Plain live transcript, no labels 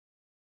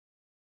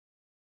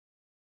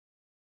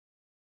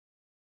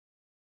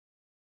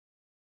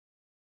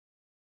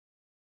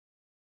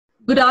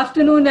Good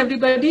afternoon,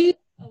 everybody.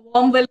 A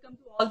warm welcome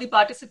to all the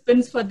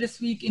participants for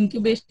this week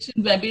incubation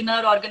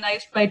webinar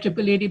organized by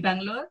AAAD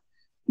Bangalore.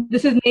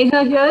 This is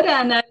Neha here,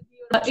 and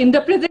in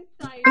the present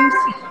times,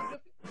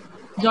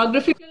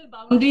 geographical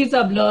boundaries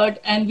are blurred,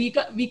 and we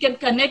can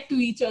connect to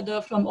each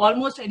other from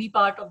almost any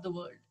part of the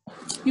world.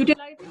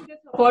 Utilizing this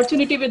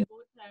opportunity with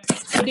both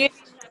hands, today we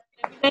have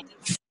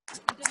eminent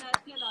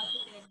international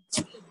architect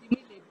Dr.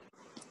 Jimmy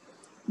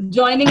Lim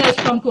joining us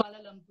from Kuala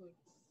Lumpur.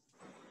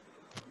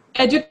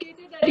 Educated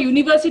at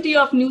University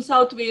of New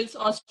South Wales,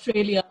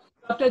 Australia,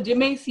 Dr.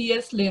 Jimmy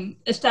C.S. Lim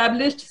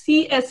established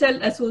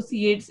CSL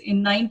Associates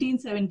in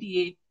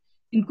 1978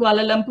 in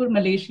Kuala Lumpur,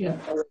 Malaysia,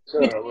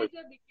 which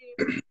later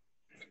became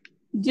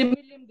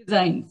Jimmy Lim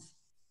Designs.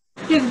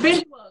 His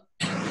build work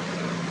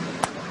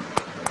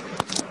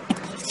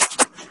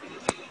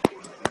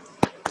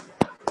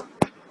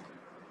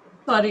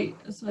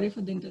sorry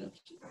for the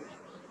interruption.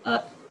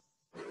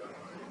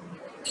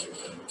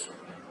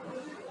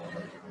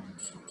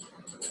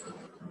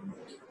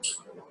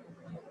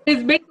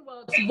 His build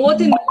works,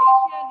 both in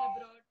Malaysia and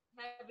abroad,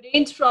 have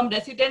ranged from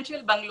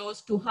residential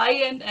bungalows to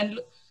high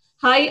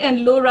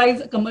and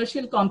low-rise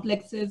commercial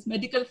complexes,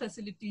 medical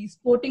facilities,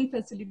 sporting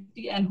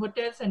facility, and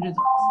hotels and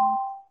resorts.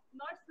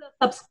 Not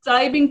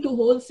subscribing to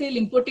wholesale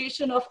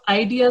importation of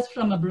ideas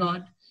from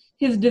abroad,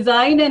 his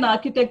design and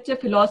architecture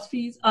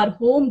philosophies are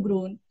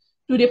homegrown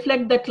to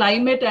reflect the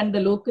climate and the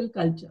local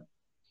culture.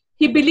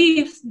 He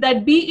believes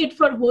that be it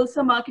for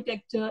wholesome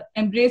architecture,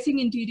 embracing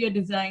interior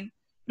design,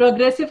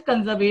 progressive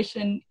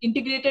conservation,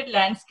 integrated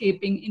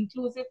landscaping,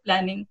 inclusive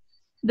planning,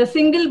 the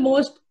single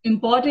most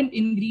important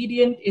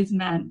ingredient is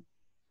man.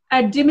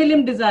 At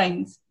JIMMYLIM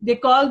Designs, they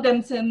call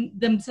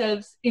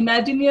themselves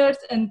Imagineers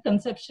and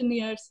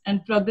Conceptioneers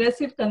and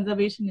Progressive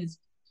Conservationists,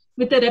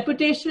 with a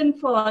reputation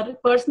for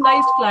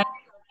personalized client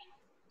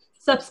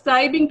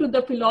subscribing to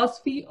the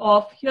philosophy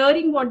of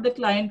hearing what the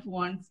client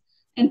wants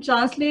and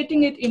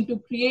translating it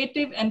into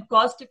creative and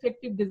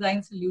cost-effective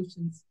design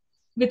solutions,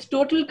 with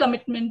total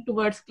commitment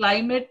towards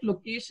climate,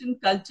 location,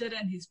 culture,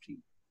 and history.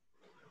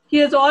 He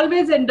has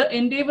always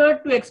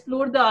endeavored to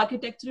explore the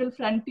architectural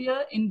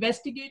frontier,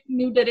 investigate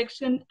new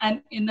direction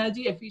and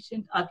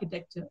energy-efficient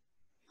architecture.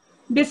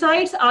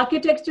 Besides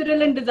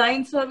architectural and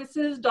design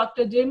services,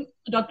 Dr. Jimmy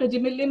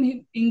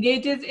Lim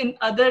engages in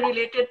other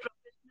related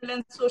professional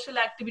and social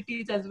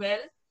activities as well.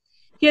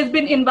 He has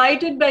been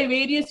invited by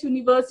various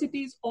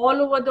universities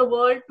all over the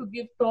world to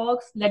give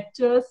talks,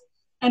 lectures,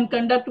 and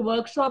conduct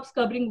workshops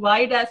covering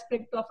wide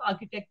aspects of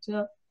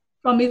architecture,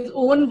 from his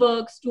own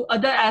works to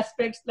other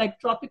aspects like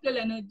tropical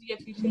energy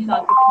efficient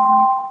architecture,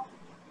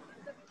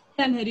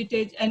 and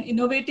heritage, and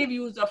innovative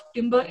use of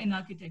timber in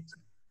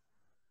architecture.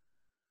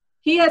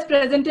 He has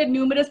presented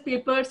numerous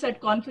papers at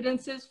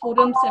conferences,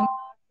 forums, seminars,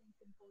 and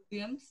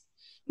symposiums.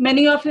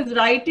 Many of his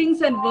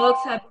writings and works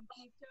have been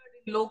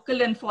featured in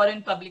local and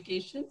foreign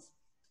publications.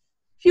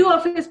 Few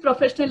of his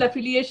professional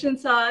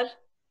affiliations are: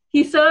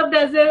 he served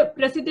as a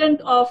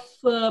president of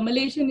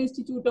Malaysian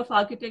Institute of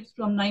Architects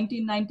from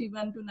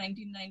 1991 to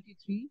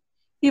 1993.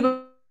 He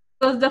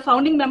was the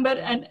founding member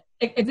and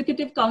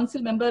executive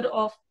council member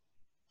of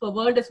the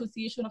World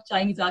Association of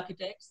Chinese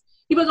Architects.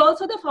 He was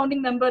also the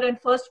founding member and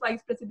first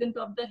vice president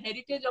of the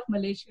Heritage of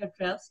Malaysia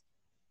Trust.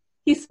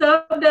 He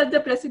served as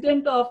the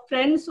president of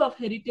Friends of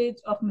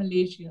Heritage of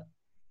Malaysia.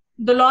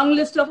 The long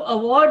list of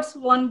awards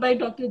won by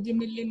Dr.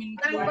 Jimmy Lim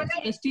includes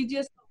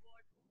prestigious awards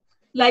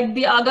like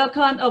the Aga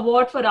Khan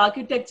Award for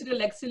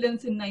Architectural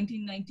Excellence in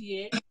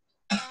 1998,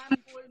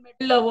 Gold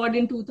Medal Award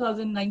in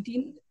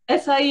 2019,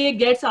 SIA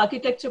Gets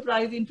Architecture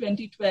Prize in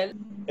 2012.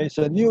 It's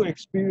a new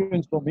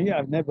experience for me.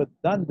 I've never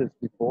done this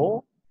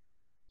before.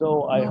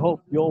 So I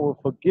hope you all will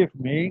forgive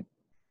me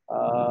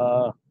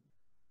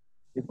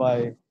if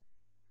I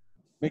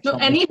make some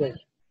mistakes.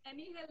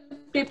 Any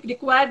help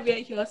required, we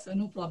are here, sir.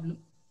 No problem.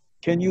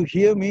 Can you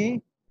hear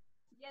me?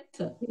 Yes,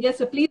 sir. Yes,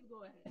 sir. Please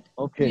go ahead.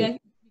 Okay,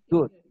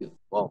 good.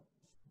 Well,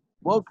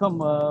 welcome,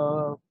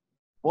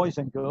 boys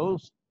and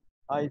girls.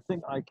 I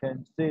think I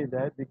can say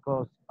that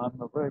because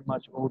I'm a very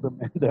much older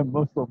man than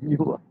most of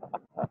you.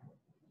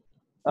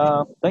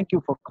 Thank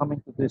you for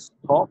coming to this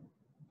talk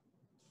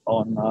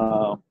on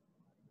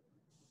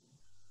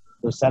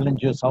the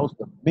Salinger's house,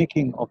 the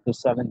making of the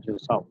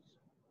Salinger's house.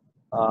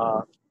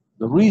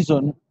 The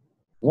reason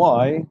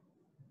why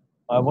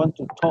I want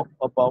to talk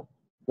about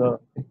the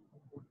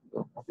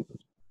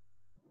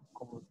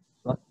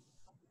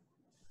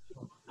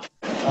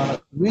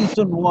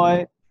reason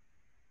why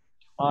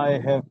I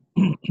have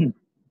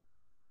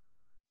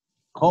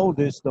called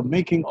this the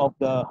making of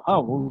the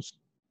house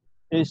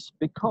is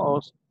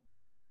because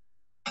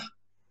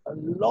a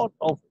lot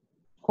of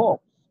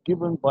talks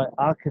given by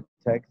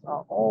architects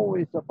are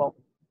always about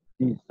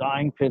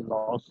design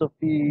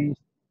philosophies,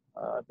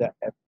 their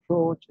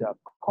approach, their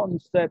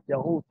concept, their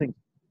whole thing,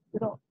 you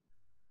know.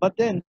 But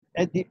then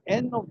at the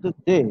end of the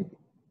day,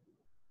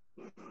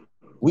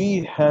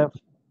 we have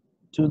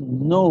to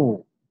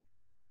know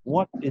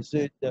what is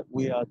it that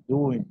we are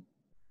doing.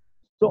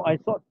 So I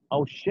thought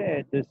I'll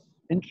share this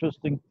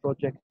interesting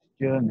project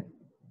journey.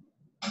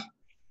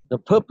 the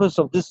purpose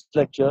of this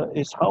lecture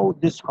is how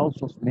this house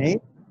was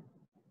made,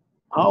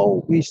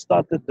 how we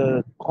started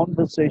the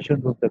conversation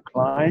with the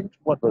client,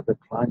 what were the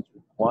client's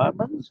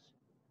requirements.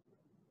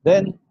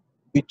 Then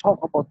we talk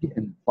about the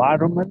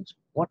environment,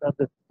 what are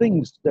the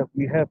things that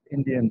we have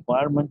in the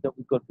environment that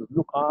we got to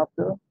look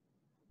after.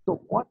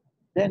 So what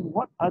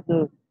are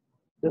the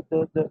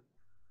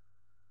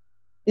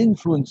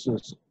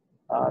influences,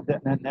 the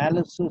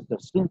analysis, the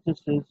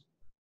synthesis,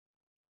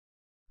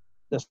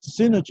 the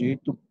synergy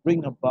to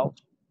bring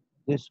about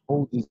this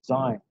whole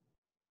design.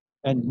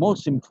 And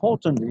most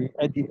importantly,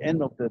 at the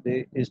end of the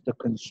day, is the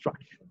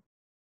construction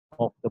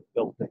of the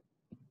building.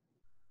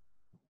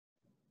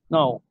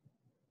 Now,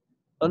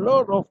 a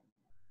lot of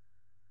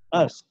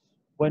us,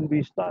 when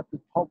we start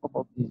to talk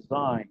about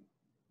design,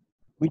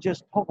 we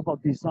just talk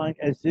about design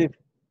as if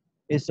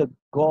it's a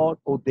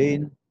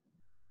God-ordained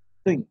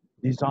thing,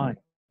 design.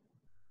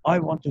 I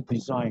want to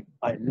design.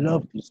 I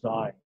love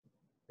design,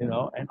 you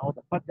know, and all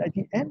that. But at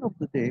the end of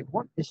the day,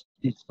 what is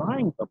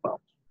design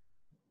about?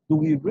 Do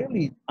we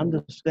really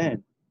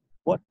understand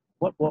what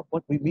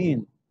we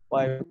mean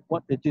by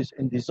what it is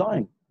in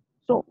design?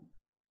 So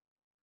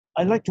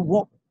I'd like to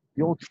walk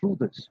you all through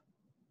this.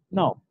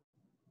 Now,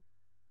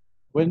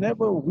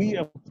 whenever we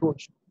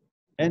approach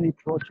any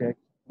project,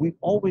 we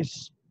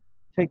always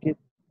take it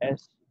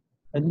as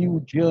a new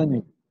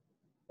journey.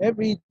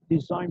 Every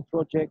design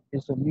project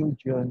is a new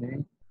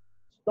journey,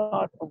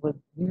 start of a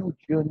new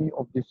journey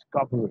of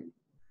discovery.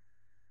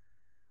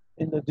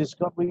 In the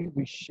discovery,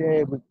 we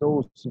share with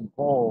those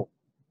involved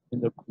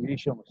in the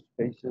creation of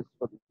spaces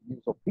for the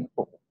use of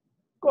people.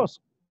 Of course,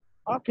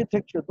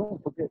 architecture,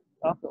 don't forget,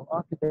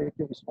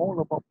 architecture is all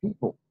about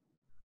people,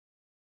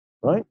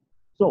 right?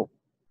 So,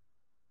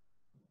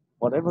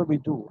 whatever we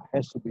do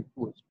has to be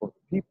towards for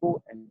the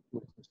people and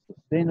towards the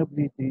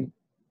sustainability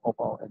of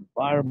our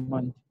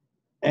environment.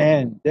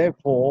 And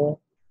therefore,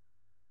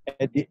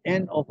 at the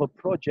end of a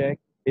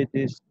project, it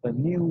is a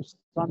new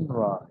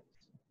sunrise.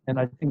 And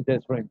I think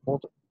that's very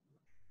important.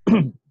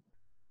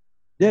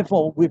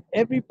 Therefore, with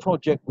every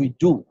project we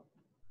do,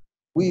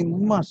 we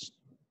must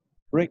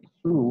break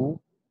through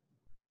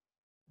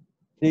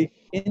the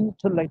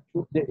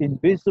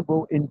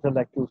invisible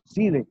intellectual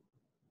ceiling.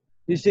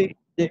 You see,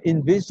 the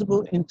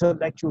invisible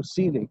intellectual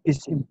ceiling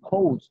is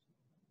imposed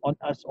on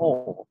us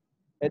all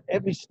at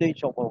every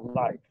stage of our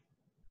life.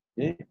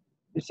 Okay?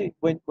 You see,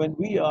 when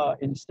we are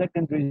in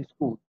secondary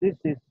school, this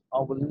is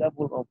our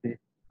level of the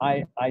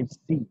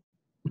IIC.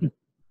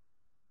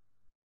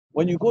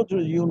 When you go to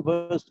the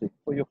university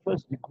for your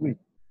first degree,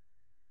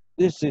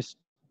 this is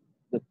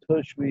the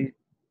tertiary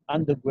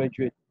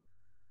undergraduate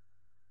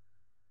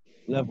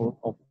level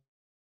of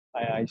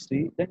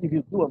IIC. Then if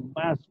you do a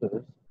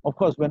master's, of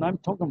course, when I'm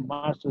talking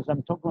master's,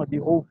 I'm talking about the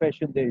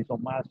old-fashioned days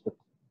of master's.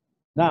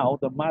 Now,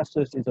 the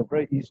master's is a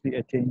very easily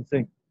attained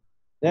thing.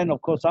 Then,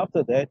 of course,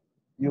 after that,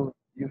 you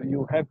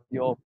have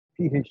your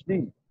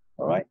PhD,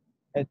 all right,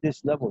 at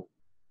this level.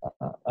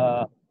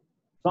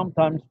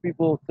 Sometimes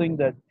people think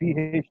that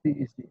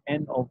PhD is the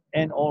end all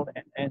and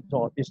end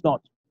all. It's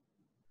not.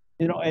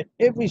 You know, at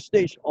every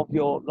stage of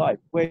your life,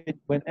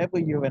 whenever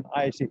you have an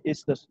IIC,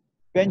 it's the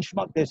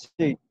benchmark that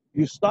say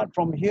you start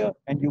from here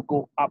and you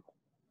go up.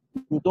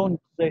 You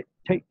don't say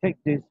take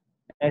this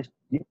as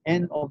the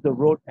end of the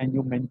road and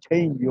you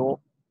maintain your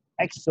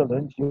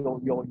excellence,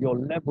 your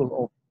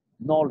level of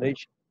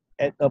knowledge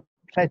at a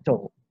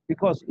plateau.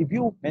 Because if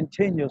you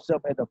maintain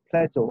yourself at a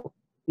plateau,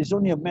 it's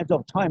only a matter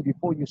of time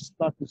before you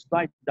start to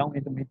slide down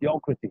into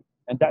mediocrity,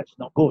 and that's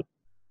not good.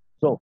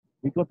 So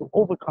we got to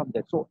overcome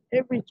that. So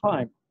every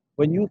time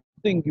when you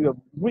think you have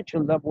reached a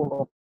level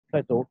of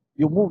plateau,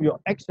 you move your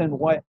X and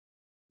Y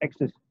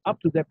axis up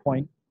to that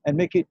point and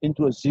make it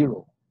into a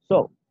zero.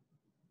 So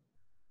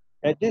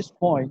at this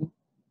point,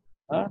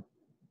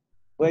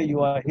 where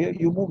you are here,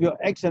 you move your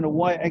X and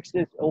Y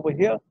axis over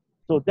here,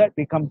 so that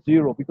becomes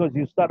zero because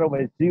you start over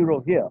at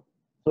zero here.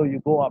 So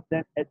you go up.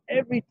 Then at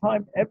every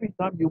time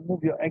you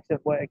move your X and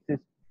Y axis,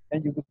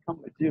 and you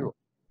become a zero.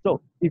 So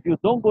if you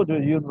don't go to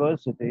a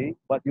university,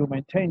 but you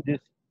maintain this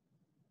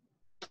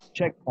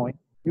checkpoint,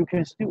 you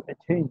can still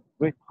attain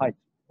great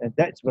heights. And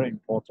that's very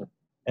important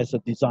as a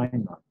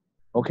designer.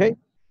 Okay?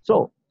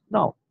 So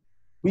now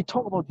we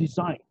talk about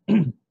design,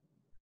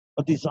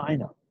 a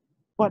designer.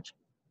 But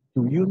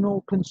do you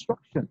know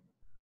construction?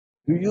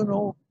 Do you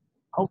know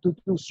how to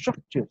do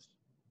structures?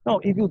 Now,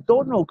 if you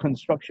don't know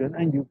construction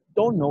and you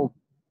don't know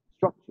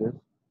structures,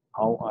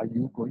 how are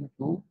you going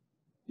to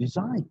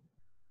design?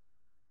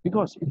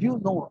 Because if you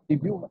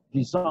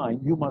design,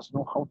 you must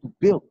know how to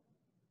build,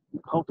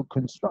 how to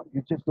construct.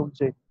 You just don't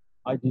say,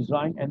 I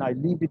design and I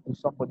leave it to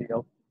somebody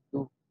else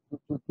to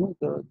do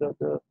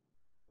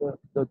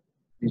the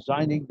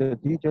designing, the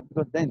detail,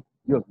 because then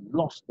you have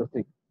lost the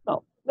thing.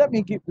 Now, let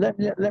me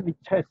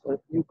test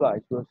you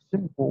guys with a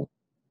simple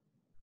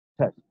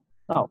test.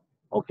 Now,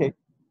 okay,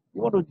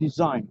 you want to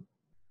design.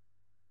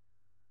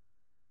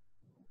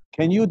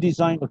 Can you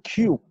design a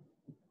cube?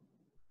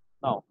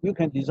 Now, you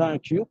can design a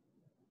cube.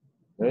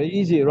 Very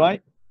easy,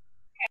 right?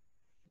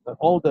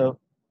 All the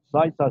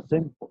sides are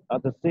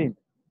the same.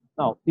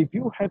 Now, if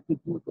you have to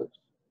do this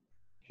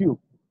cube,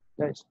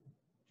 that's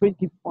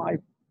 25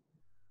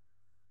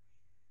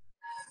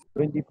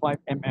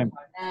 mm.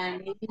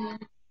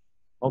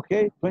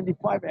 Okay,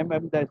 25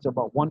 mm, that's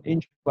about 1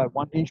 inch by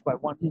 1 inch by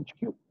 1 inch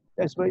cube.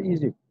 That's very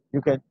easy.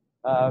 You can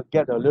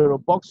get a little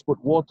box, put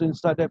water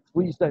inside that,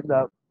 freeze that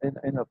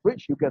in a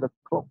fridge, you get a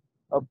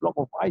block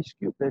of ice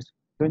cube that's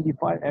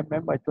 25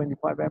 mm by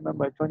 25 mm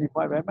by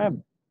 25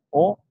 mm.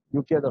 Or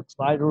you get a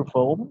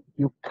styrofoam,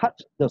 you cut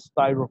the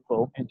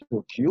styrofoam into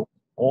a cube,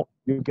 or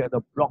you get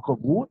a block of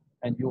wood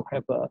and you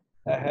have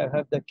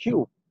the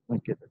cube.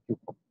 You get the cube.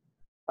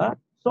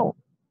 So,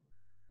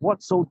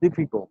 what's so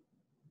difficult?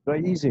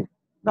 Very easy.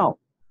 Now,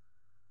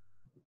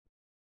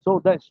 so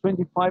that's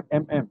 25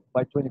 mm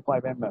by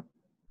 25 mm.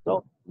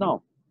 So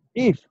now,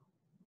 if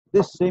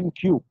this same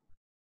cube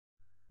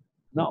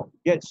now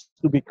gets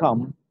to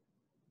become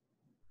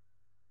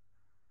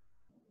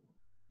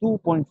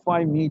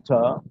 2.5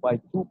 meter by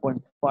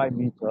 2.5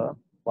 meter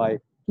by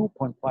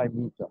 2.5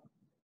 meter,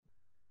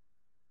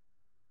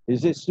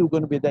 is it still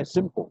going to be that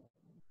simple?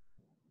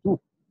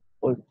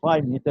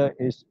 2.5 meter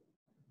is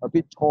a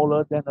bit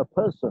taller than a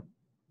person.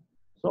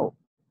 So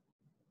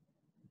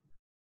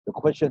the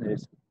question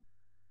is,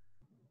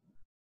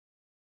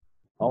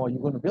 how are you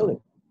going to build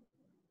it?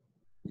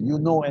 You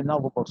know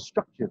enough about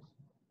structures,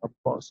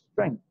 about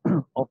strength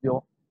of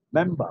your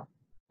member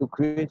to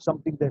create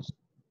something that's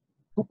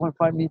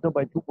 2.5 meter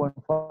by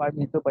 2.5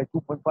 meter by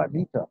 2.5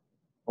 meter.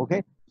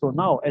 Okay, so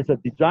now as a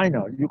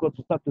designer, you got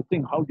to start to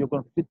think how you're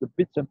going to fit the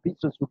bits and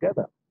pieces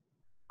together,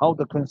 how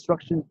the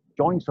construction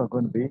joints are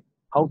going to be,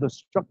 how the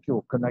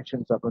structural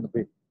connections are going to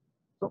be.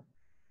 So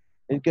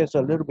it gets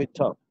a little bit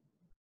tough.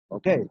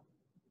 Okay,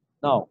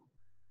 now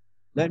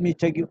let me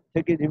take it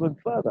even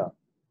further.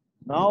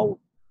 Now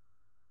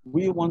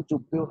we want to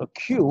build a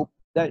cube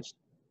that's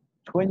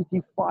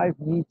 25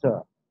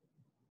 meter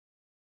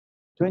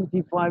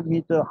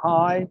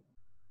high,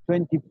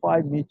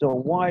 25 meter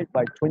wide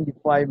by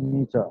 25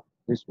 meter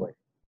this way.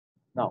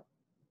 Now,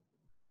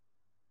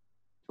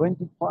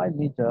 25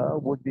 meter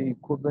would be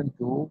equivalent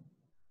to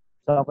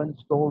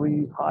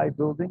 7-story high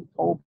building,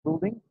 tall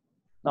building.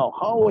 Now,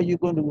 how are you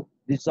going to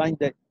design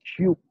that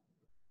cube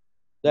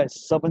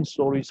that's 7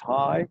 stories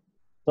high,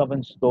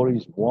 7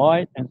 stories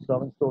wide, and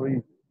 7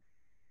 stories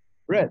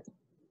breadth?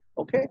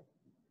 Okay,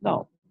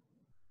 now,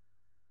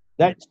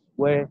 that's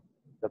where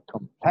the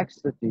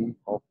complexity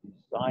of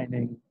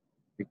designing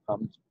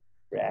becomes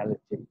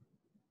reality.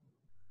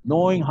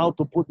 Knowing how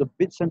to put the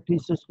bits and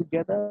pieces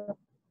together,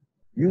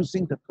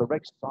 using the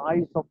correct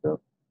size of the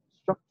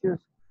structures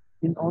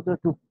in order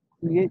to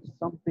create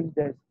something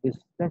that's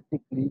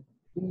aesthetically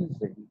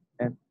pleasing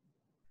and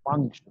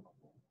functional.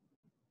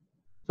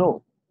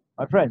 So,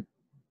 my friend,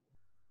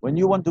 when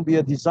you want to be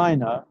a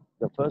designer,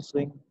 the first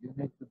thing you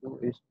need to do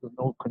is to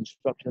know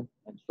construction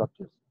and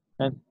structures.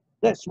 And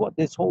that's what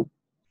this whole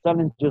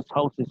Salinger's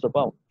house is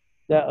about.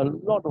 There are a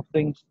lot of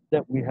things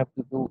that we have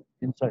to do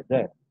inside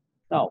there.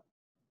 Now,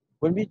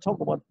 when we talk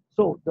about,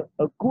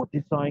 a good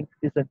design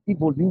is an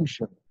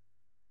evolution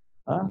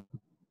of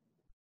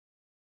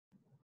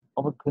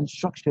a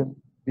construction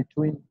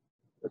between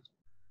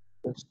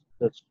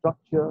the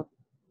structure,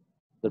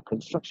 the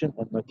construction,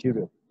 and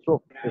material.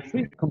 So the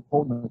three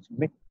components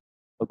make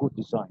a good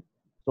design.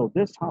 So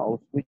this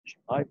house, which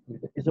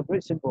is a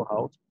very simple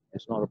house,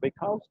 it's not a big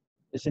house,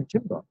 it's in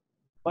timber,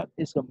 but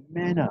it's the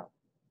manner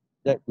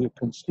that we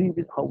conceive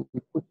it, how we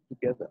put it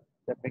together,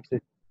 that makes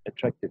it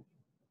attractive.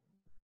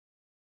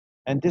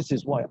 And this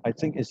is why I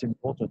think it's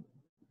important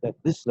that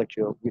this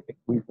lecture,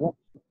 we walk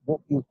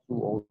you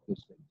through all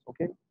these things,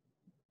 okay?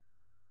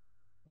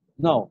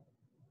 Now,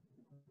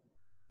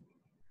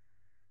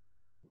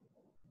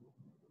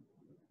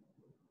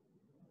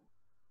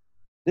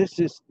 this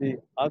is the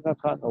Aga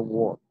Khan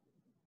Award.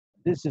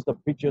 This is the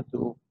picture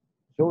to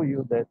show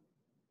you that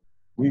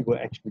we were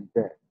actually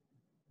there.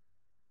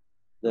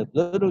 The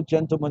little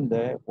gentleman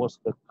there was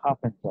the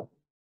carpenter.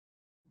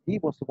 He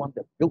was the one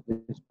that built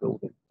this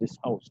building, this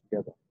house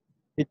together.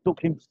 It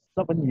took him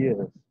 7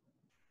 years.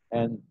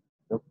 And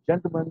the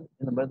gentleman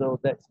in the middle,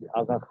 that's the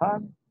Aga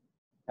Khan,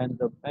 and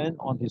the man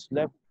on his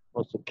left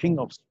was the King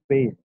of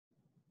Spain.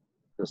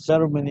 The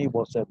ceremony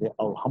was at the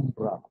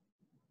Alhambra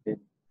in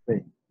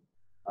Spain,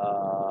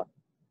 at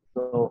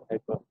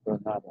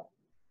Granada.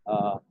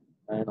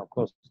 And of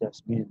course,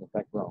 that's me in the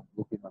background,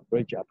 looking like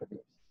very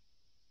Japanese.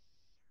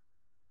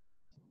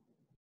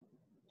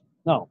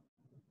 Now,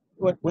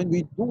 when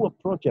we do a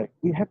project,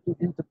 we have to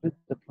interpret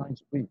the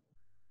client's brief.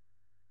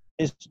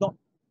 It's not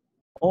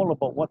all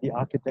about what the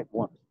architect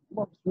wants. You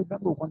must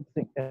remember one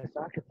thing, as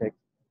architects,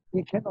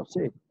 we cannot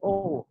say,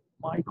 oh,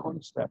 my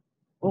concept,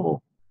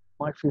 oh,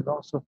 my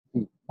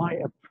philosophy, my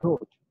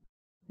approach.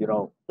 You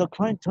know, the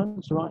client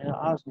turns around and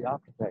asks the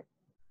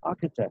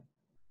architect,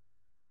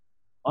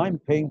 I'm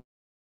paying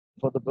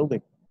for the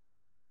building.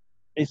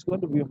 It's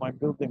going to be my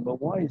building, but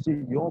why is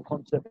it your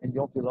concept and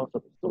your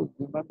philosophy? So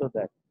remember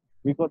that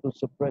we got to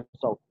suppress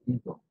our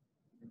ego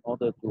in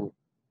order to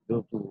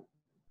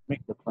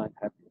make the client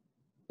happy.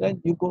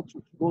 Then you go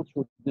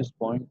through this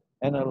point,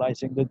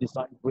 analyzing the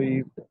design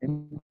brief, the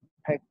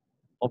impact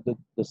of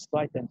the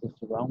site and the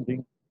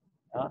surrounding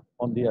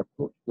on the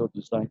approach, your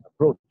design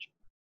approach.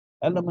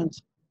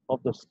 Elements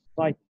of the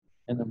site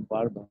and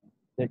environment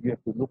that you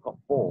have to look out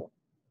for.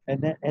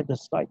 And then at the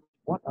site,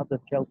 what are the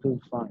telltale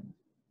signs?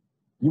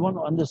 You want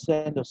to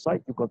understand the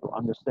site, you've got to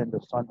understand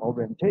the sun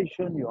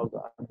orientation, you have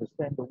to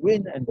understand the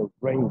wind and the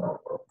rain.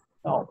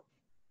 Now,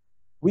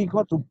 we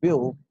got to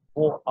build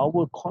for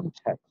our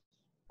context.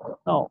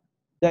 Now,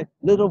 that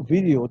little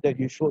video that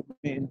you showed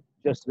me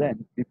just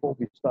then, before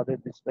we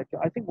started this lecture,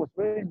 I think was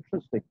very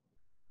interesting.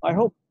 I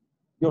hope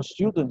your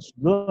students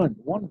learn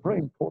one very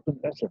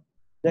important lesson,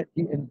 that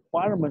the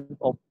environment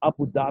of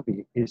Abu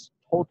Dhabi is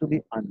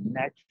totally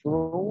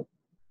unnatural.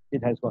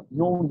 It has got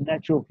no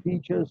natural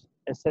features,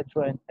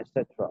 etc., and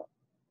etc.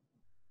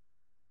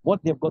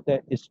 What they've got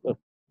there is a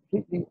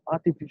completely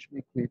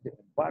artificially created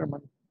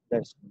environment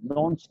that's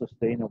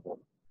non-sustainable.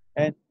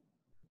 And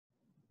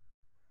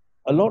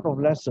a lot of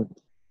lessons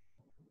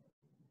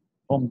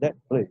from that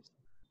place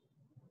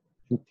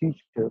to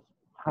teach us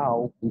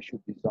how we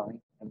should design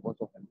and what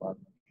sort of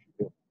environment we should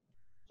build.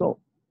 So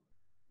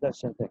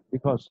that's the thing,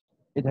 because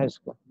it has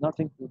got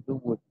nothing to do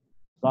with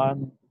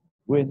sun,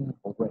 wind,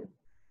 or rain.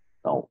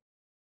 Now,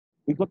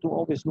 we got to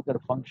always look at the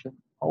function,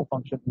 how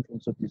function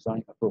influences the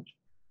design approach.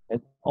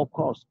 And of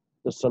course,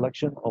 the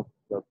selection of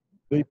the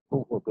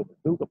people who are going to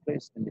build the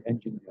place and the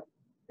engineer.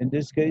 In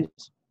this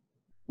case,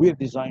 we have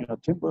designed a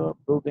timber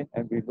building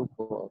and we look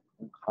for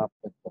a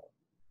carpenter.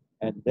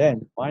 And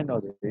then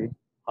finally,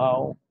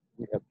 how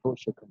we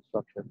approach the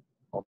construction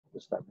of the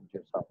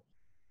Salinger's house.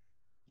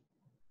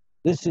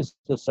 This is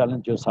the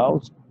Salinger's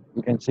house.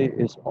 You can see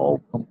it's all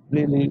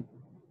completely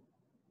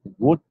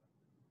wood.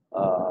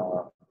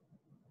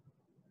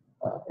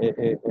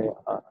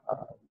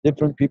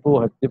 Different people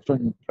have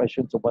different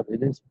impressions of what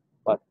it is,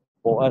 but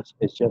for us,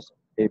 it's just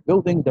a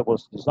building that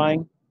was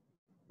designed to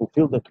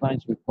fulfill the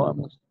client's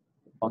requirements,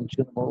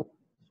 functional, so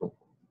forth.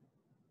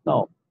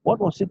 Now, what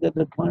was it that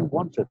the client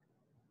wanted?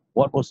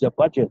 What was their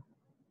budget?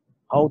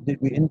 How did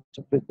we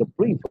interpret the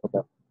brief for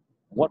them?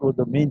 What were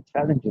the main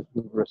challenges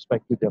with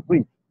respect to their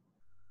brief?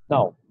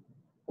 Now,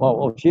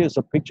 well, here's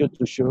a picture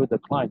to show the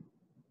client.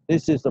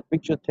 This is a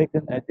picture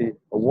taken at the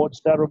award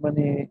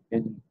ceremony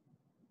in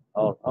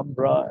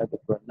Alhambra at the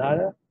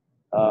Granada.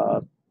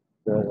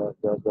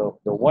 The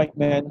white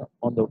man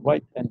on the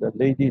right and the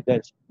lady,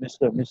 that's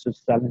Mr. and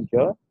Mrs.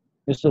 Salinger.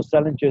 Mr.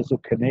 Salinger is a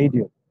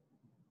Canadian.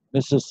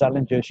 Mrs.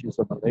 Salinger, she's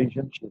a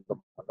Malaysian, she's a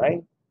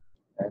Malay.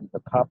 And the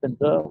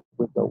carpenter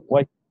with the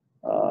white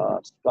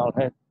skull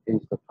head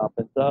is the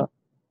carpenter.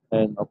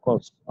 And of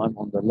course, I'm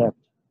on the left.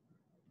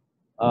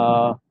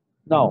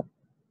 Now,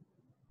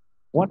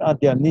 what are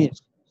their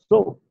needs?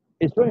 So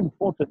it's very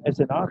important as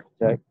an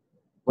architect,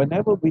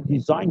 whenever we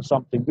design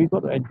something, we've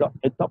got to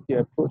adopt the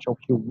approach of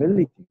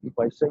humility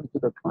by saying to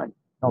the client,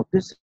 now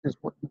this is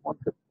what you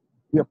wanted.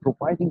 We are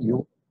providing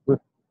you with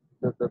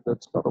the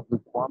sort of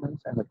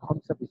requirements, and the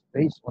concept is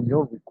based on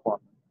your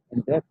requirement.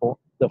 And therefore,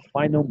 the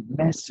final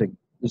messing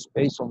is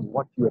based on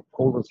what you have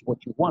told us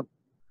what you want.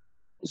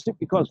 You see,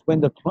 because when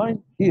the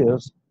client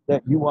hears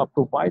that you are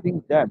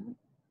providing them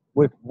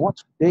with what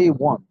they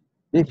want,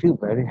 they feel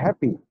very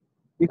happy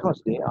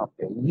because they are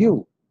paying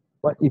you.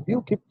 But if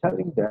you keep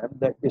telling them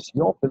that it's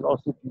your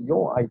philosophy,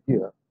 your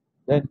idea,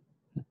 then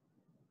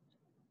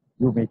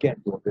you may get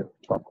into a bit of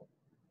trouble.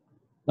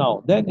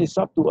 Now, then it's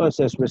up to us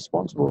as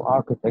responsible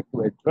architects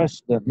to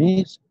address the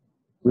needs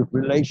with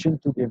relation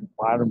to the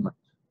environment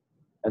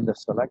and the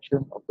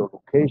selection of the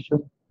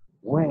location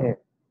where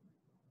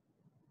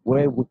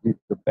would be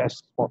the best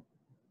spot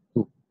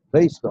to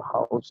place the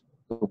house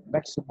to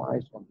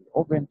maximize on the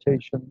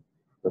orientation,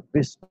 the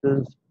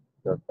vistas,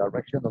 the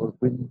direction of the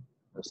wind,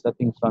 the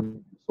setting sun,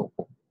 and so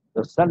forth.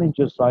 The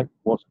Salinger site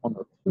was on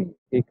a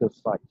 3-acre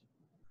site,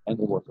 and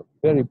it was a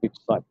very big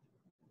site.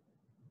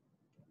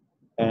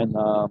 And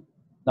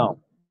now,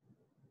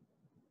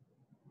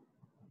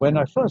 when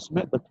I first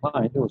met the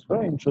client, it was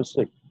very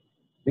interesting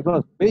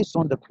because based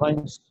on the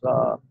client's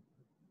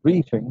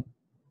briefing,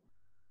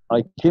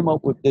 I came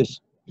up with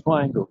this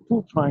triangle,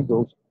 2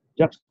 triangles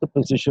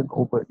juxtaposition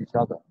over each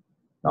other.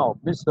 Now,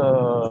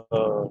 Mr.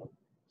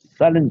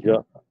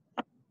 Salinger,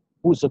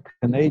 who's a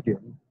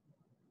Canadian,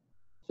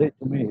 said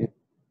to me,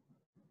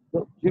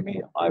 look,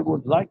 Jimmy, I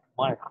would like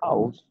my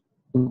house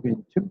to be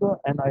in timber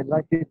and I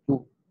like it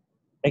to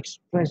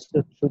express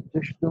the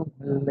traditional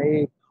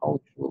Malay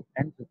cultural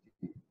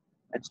entity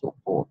and so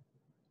forth.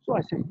 So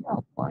I said, yeah,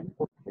 fine,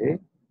 okay.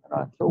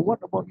 And so what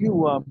about you,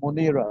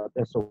 Monira?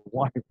 That's a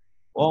wife.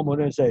 Oh,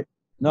 Monira said,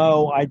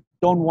 no, I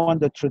don't want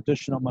the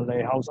traditional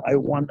Malay house. I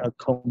want a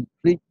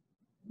complete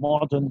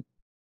modern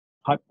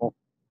type of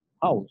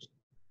house.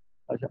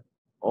 I said,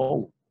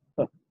 oh,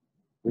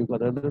 we've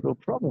got a little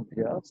problem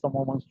here.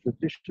 Someone wants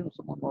tradition,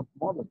 someone wants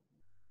modern.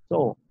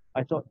 So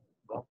I thought,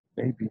 well,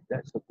 maybe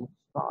that's a good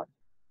start.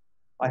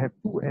 I have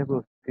 2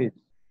 arrowheads.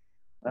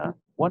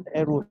 One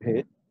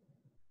arrowhead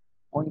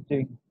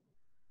pointing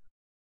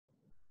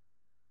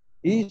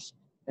east,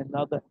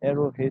 another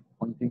arrowhead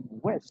pointing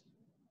west,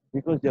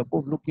 because they're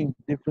both looking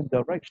different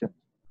directions.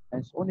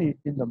 And it's only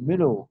in the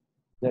middle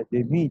that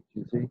they meet,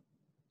 you see.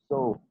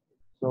 So,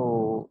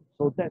 so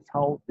that's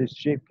how this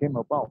shape came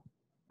about.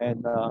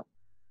 And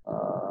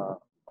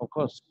of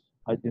course,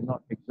 I did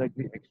not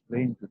exactly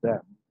explain to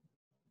them.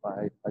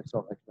 I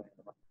sort of explained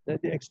to them.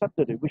 They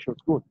accepted it, which was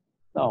good.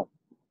 Now,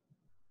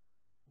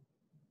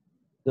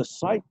 the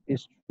site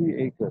is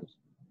 3 acres.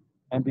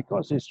 And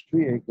because it's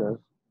 3 acres,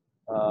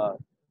 uh,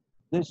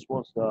 this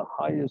was the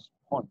highest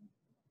point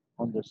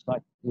on the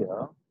site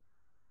here.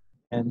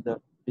 And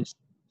it's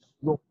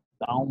sloped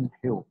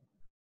downhill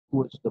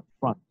towards the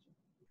front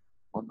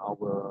on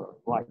our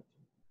right.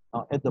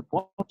 Now, at the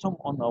bottom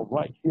on our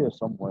right here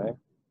somewhere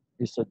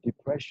is a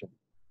depression.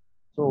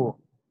 So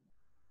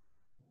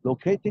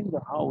locating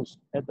the house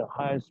at the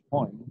highest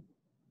point,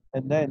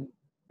 and then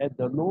at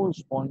the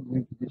lowest point,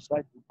 we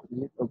decide to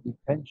create a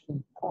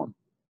retention pond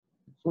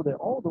so that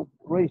all the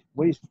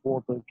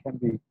wastewater can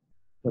be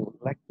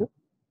collected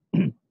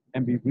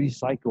and be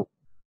recycled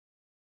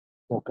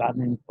for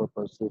gardening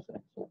purposes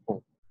and so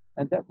forth.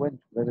 And that went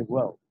very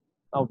well.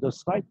 Now, the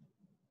site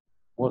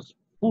was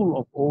full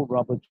of old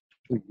rubber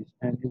trees,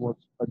 and it was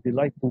a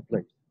delightful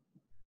place.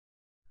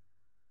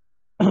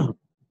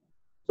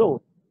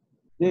 So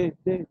they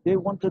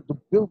wanted to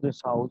build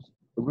this house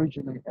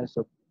originally as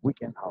a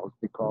weekend house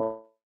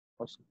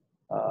because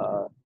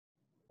uh,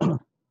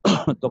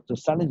 Dr.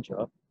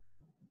 Salinger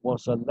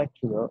was a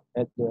lecturer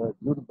at the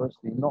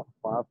university not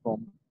far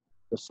from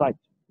the site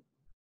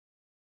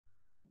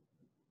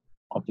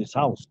of this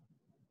house.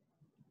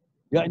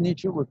 Their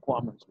initial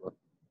requirements were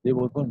they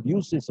were going to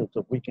use this as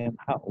a weekend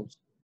house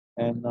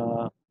and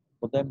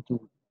for them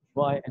to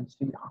try and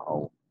see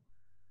how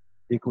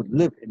they could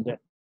live in that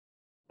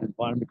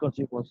environment because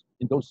it was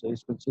in those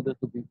days considered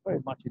to be very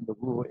much in the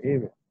rural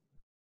area.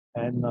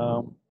 And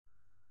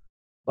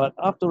but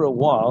after a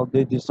while,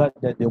 they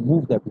decided that they'll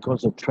move there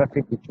because of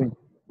traffic between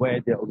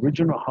where their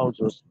original house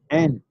was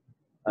and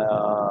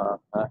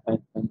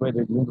where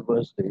the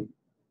university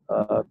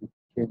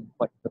became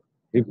quite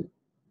heavy.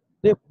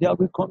 Their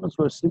requirements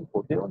were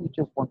simple. They only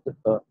just wanted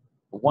a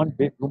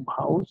one-bedroom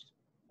house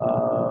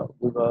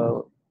with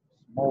a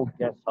small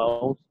guest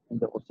house, and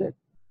that was it.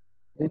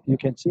 You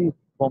can see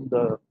from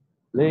the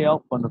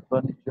layout, from the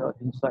furniture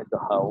inside the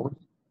house,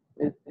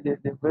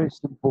 they're very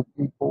simple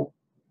people.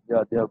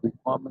 Their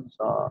requirements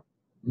are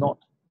not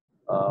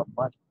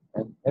much,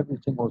 and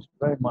everything was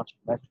very much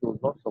natural,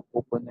 lots of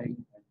opening,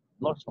 and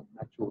lots of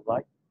natural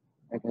light.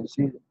 I can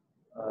see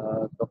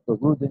Dr.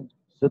 Rudin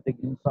sitting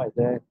inside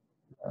there,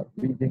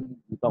 reading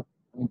without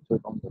having to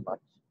turn on the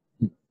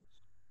lights.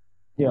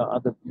 Here are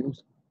other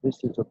views. This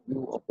is a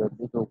view of the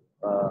little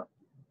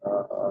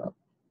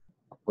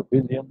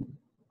pavilion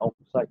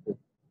outside the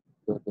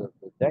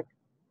deck.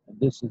 And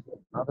this is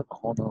another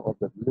corner of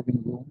the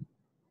living room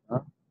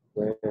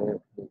where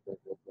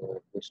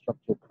the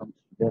structure comes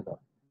together.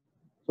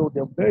 So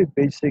they're very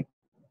basic,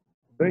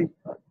 very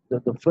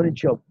the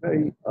furniture are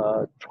very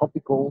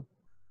tropical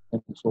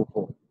and so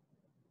forth.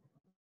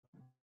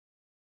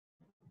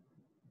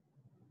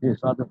 Here's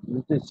other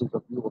view. This is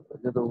a view of the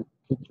little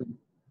kitchen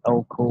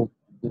alcove.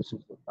 This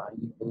is the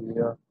dining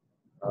area.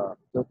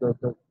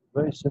 The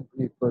very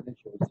simply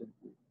furniture is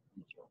simply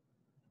feature.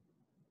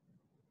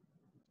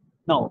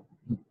 Now,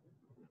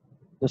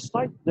 the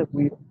site that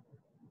we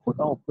put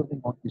our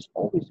building on is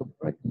always a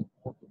very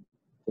important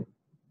thing.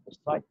 The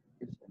site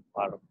is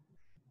environment.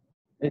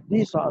 And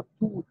these are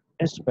two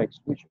aspects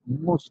which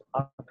most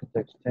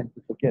architects tend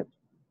to forget,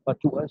 but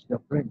to us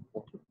they're very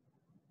important.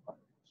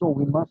 So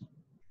we must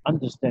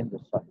understand the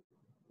site.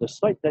 The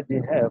site that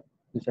we have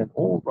is an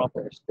old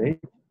rubber estate.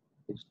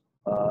 It's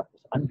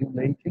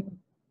undulating,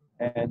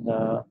 and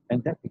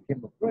that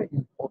became a very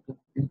important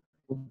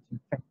influencing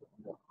factor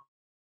on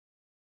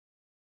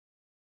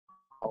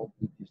how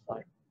we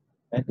design.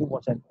 And it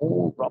was an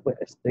old rubber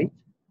estate,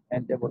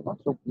 and there were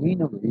lots of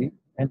greenery,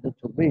 and the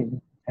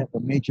terrain had a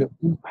major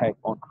impact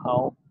on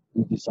how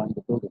we designed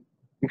the building.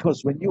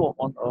 Because when you are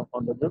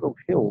on the little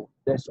hill,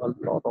 there's a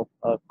lot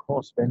of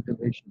cross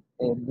ventilation,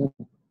 air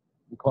movement,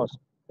 because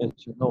as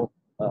you know,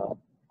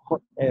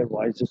 hot air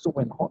rises. So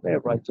when hot air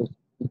rises,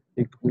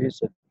 it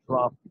creates a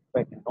draft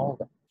effect and all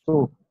that.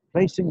 So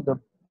placing the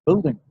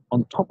building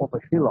on top of a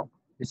hillock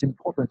is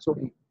important. So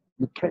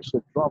you catch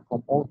the draft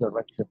from all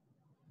directions,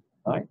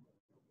 right?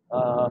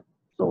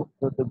 So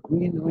the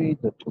greenery,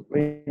 the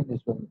terrain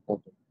is very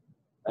important.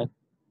 And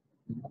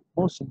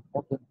most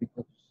important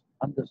because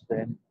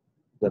understand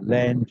the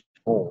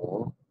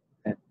landfall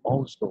and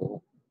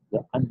also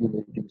the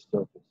undulating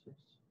surfaces.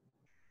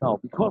 Now,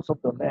 because of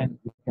the land,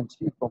 you can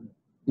see from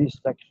this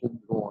section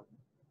going,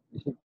 you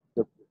see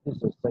this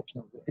is a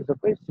section, it's a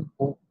very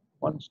simple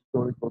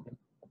one-story building,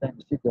 and then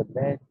you see the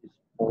land is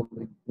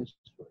falling this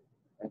way,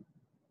 and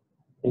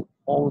it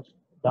falls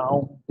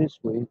down this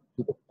way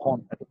to the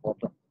pond at the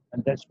bottom,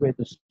 and that's where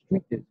the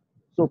street is.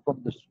 So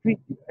from the street,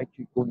 you're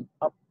actually going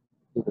up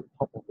to the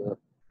top of the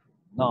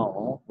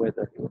now where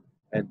the hill,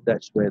 and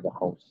that's where the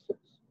house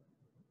sits.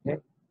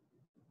 Okay.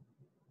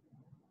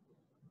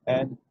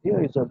 And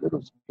here is a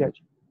little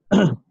sketch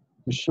to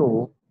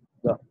show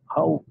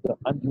how the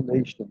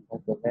undulation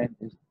of the land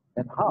is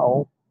and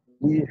how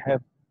we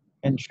have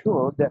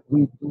ensure that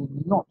we do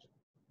not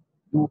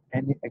do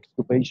any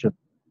excavation.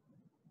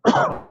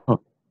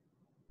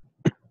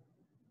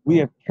 We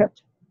have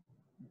kept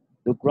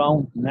the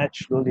ground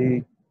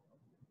naturally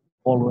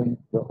following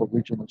the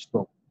original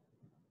slope.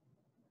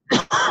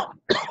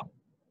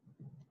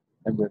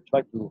 And we've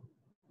tried to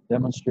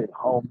demonstrate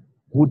how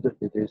wooded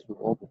it is with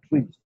all the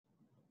trees.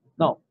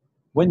 Now,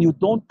 when you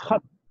don't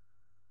cut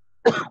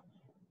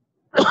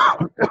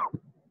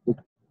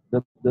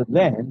the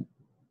land,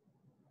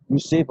 you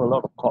save a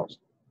lot of cost.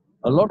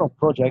 A lot of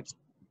projects,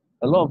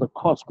 a lot of the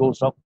cost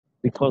goes up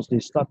because they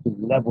start to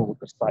level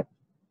the site.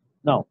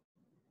 Now,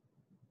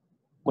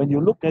 when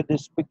you look at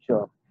this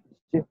picture,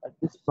 see at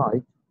this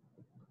site,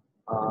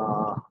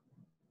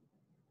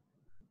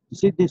 you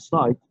see this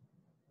site,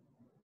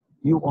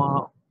 you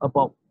are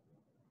about,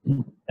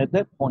 at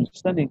that point,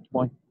 standing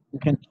point, you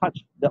can touch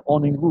the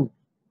awning roof.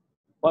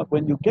 But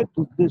when you get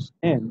to this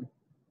end,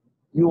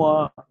 you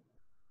are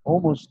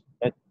almost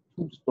at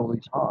 2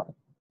 stories high,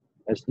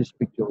 as this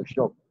picture will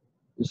show.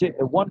 You see,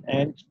 at one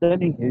end,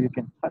 standing here, you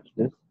can touch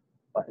this,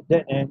 but at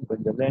that end,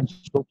 when the land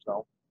slopes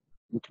down,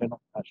 you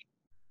cannot touch it.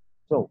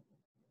 So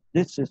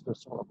this is the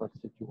sort of a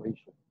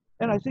situation.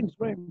 And I think it's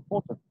very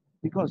important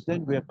because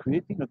then we are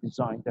creating a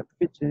design that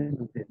fits in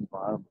with the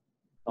environment.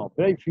 Now,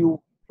 very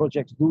few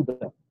projects do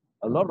that.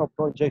 A lot of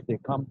projects, they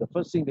come, the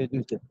first thing they do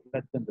is they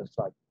flatten the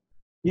site.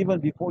 Even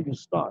before you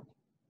start,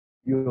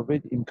 you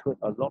already incurred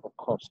a lot of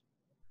cost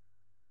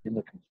in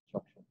the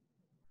construction.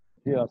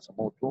 Here are some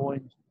more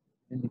drawings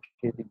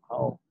indicating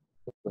how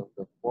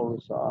the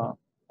forests are,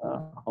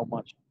 how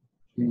much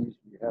trees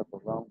we have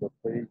around the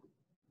place.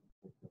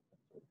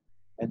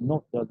 And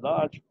note the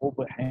large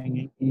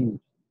overhanging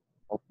eaves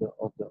of the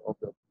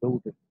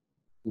building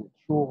to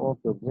throw off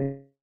the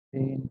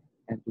rain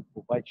and to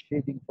provide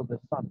shading for the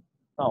sun.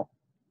 Now,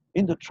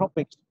 in the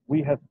tropics,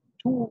 we have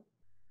 2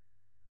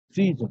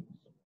 seasons.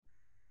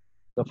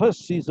 The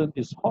first season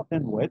is hot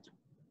and wet.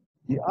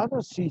 The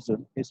other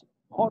season is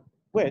hot,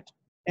 wet,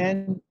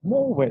 and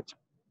more wet.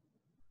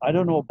 I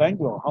don't know,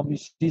 Bangalore, how many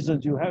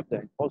seasons you have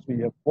there? Possibly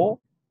you have 4.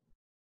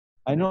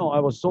 I know I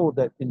was told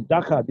that in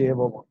Dhaka they have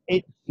over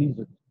 8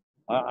 seasons.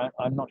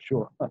 I'm not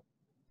sure.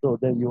 So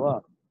there you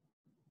are.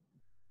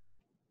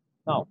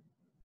 Now,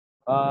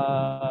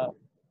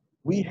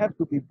 we have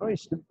to be very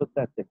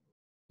sympathetic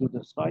to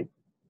the site,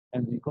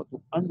 and we got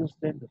to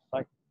understand the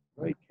site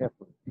very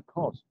carefully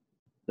because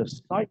the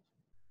site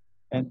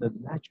and the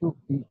natural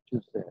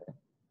features there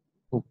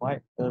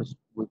provide us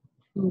with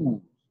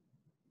clues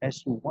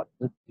as to what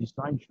the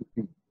design should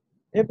be.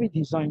 Every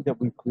design that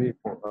we create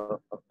for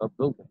a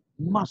building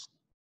must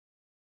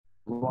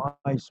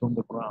rise from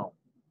the ground.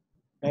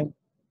 And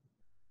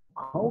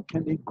how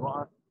can it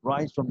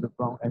rise from the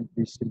ground and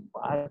be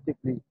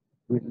symbiotically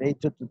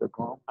related to the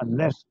ground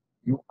unless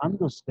you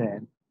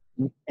understand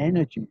the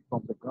energy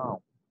from the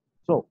ground?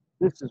 So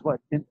this is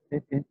what in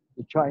the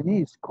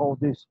Chinese call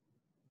this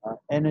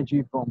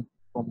energy from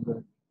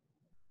the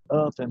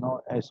earth and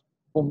all as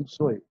feng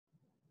shui.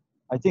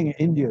 I think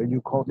in India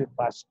you call it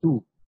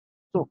vastu.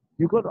 So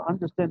you got to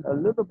understand a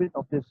little bit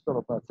of this sort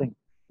of a thing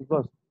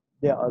because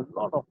there are a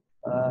lot of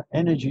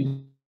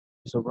energies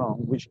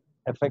around which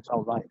affects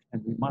our life,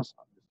 and we must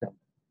understand.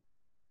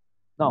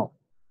 Now,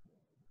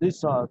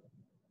 these are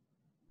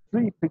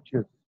 3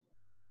 pictures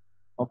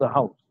of the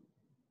house.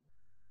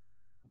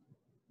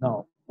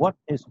 Now, what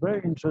is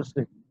very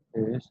interesting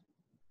is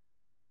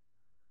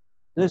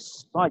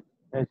this site,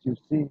 as you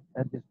see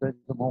at this very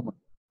moment,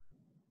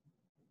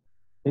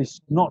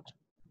 is not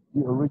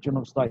the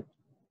original site.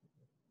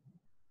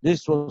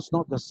 This was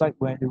not the site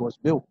where it was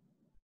built,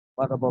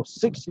 but about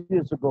 6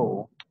 years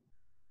ago,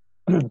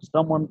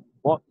 someone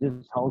bought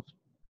this house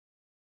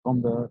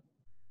from the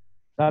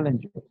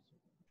Salingers.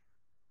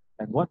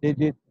 And what they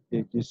did,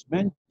 they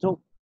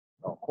dismantled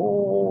the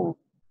whole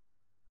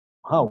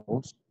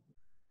house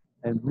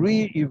and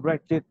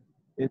re-erected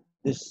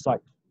this site.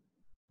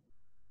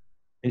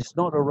 It's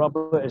not a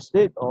rubber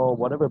estate or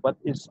whatever, but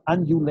it's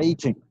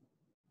undulating.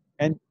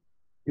 And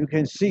you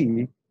can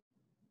see,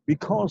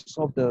 because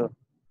of the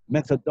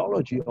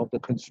methodology of the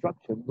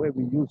construction, where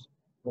we use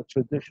the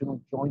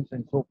traditional joints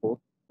and so forth,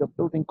 the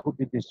building could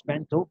be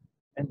dismantled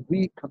and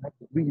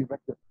reconnected,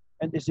 re-erected,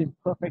 and it's in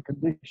perfect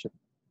condition.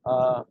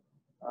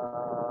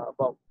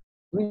 About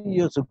 3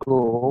 years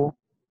ago,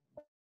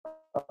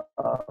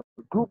 a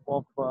group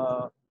of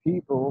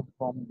people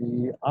from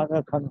the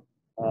Aga Khan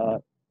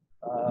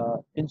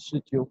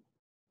Institute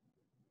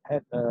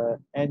had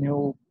an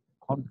annual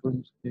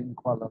conference in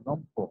Kuala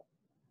Lumpur,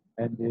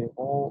 and they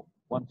all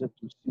wanted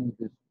to see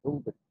this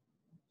building.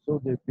 So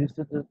they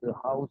visited the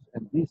house,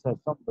 and these are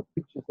some of the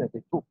pictures that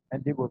they took,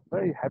 and they were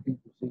very happy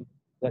to see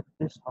that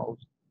this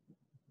house,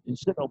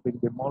 instead of being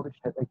demolished,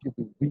 had actually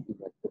been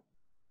re-erected.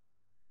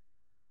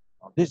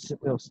 Now, this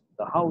was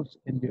the house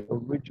in the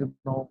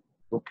original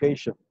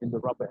location in the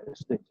rubber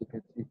estate. You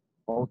can see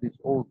all these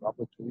old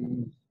rubber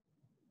trees.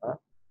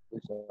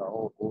 These are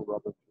all old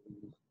rubber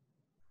trees.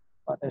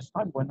 But as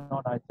time went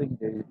on, I think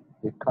they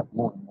cut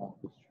more and more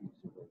of these trees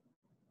away.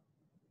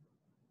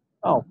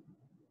 Now,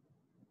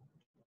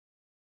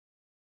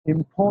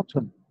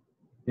 important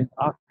in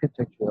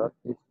architecture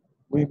is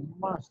we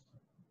must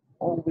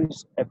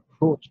always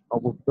approach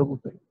our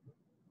building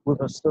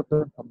with a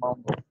certain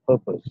amount of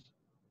purpose.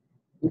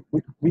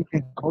 We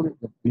can call it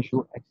the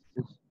visual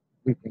axis,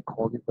 we can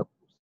call it the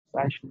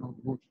processional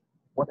route,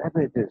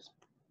 whatever it is,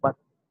 but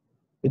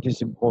it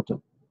is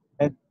important.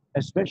 And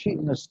especially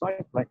in a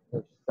site like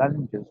the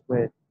Salingers,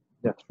 where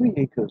there are 3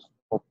 acres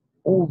of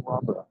old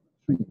rubber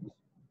trees,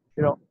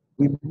 you know,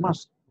 we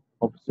must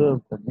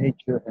observe the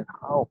nature and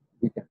how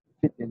we can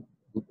fit in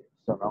with the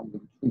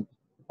surrounding trees.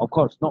 Of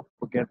course, not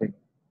forgetting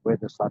where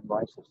the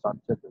sunrise, the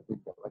sunset, the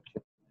wind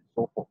direction, and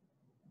so forth.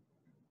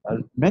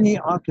 Many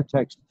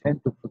architects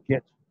tend to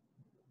forget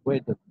where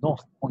the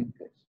north point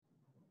is,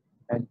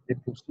 and they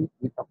proceed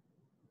without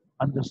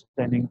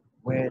understanding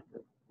where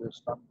the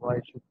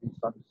sunrise should be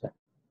sunset.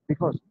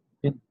 Because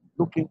in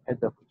looking at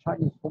the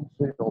Chinese feng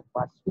shui or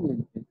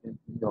Basu in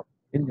your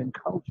Indian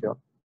culture,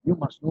 you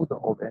must know the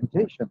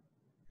orientation.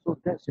 So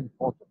that's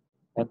important.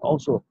 And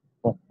also,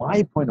 from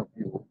my point of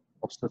view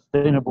of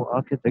sustainable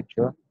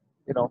architecture,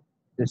 you know,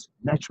 this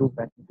natural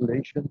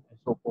ventilation and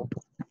so forth,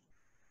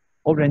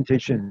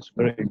 orientation is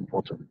very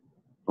important.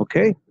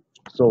 Okay,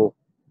 so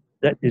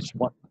that is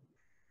what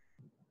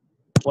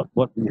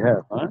we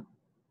have. Huh?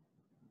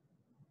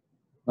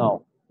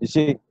 Now, you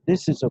see,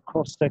 this is a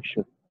cross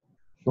section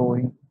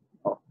showing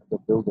the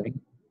building,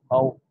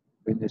 how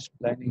when it's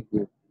planning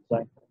with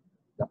design,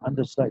 the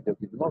underside there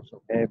will be lots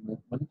of air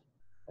movement,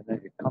 and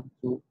then it comes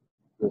to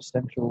the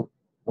central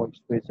void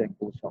space and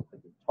goes up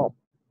at the top.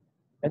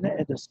 And then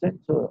at the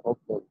center of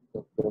the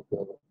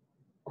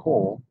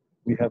core,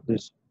 we have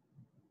this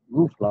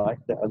roof light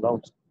that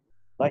allows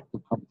light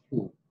to come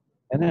through.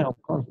 And then,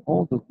 of course,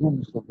 all the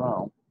rooms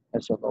around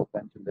has a lot of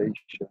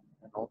ventilation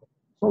and all that.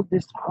 So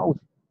this house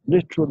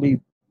literally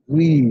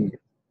breathes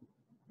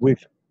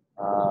with,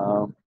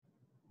 um,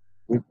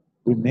 with,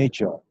 with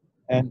nature.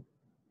 And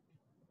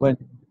when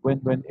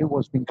it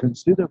was being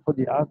considered for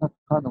the Aga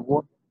Khan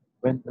Award,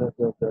 when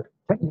the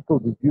technical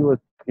reviewer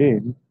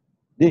came,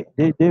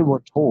 they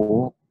were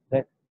told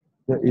that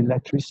the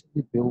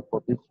electricity bill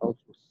for this house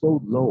was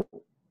so low,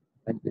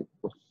 and it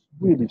was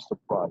really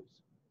surprised,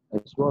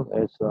 as well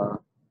as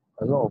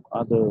a lot of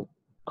other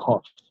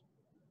costs.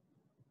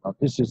 Now,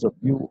 this is a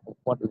view of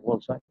what it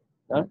was like.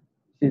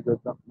 See the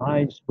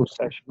nice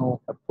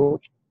processional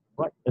approach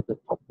right at the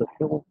top of the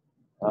hill,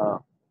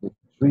 with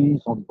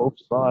trees on both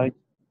sides,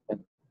 and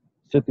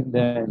sitting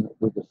there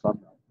with the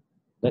sunlight.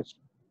 That's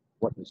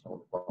what it's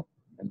all about.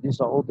 And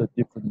these are all the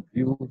different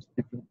views,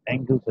 different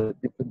angles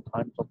at different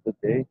times of the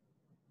day.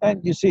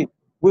 And you see,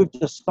 with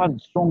the sun,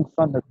 strong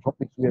sun at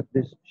tropics, we have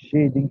this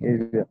shading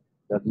area,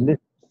 the lit,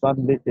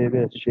 sunlit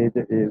area,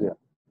 shaded area,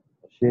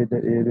 the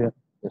shaded area,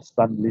 the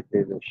sunlit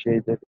area,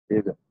 shaded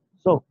area.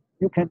 So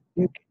you can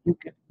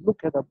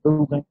look at a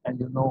building and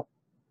you know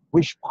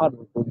which part of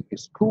the building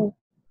is cool,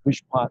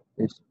 which part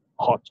is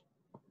hot.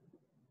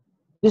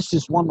 This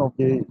is one of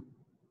the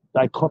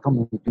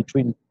dichotomy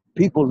between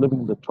people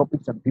living in the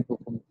tropics and people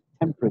from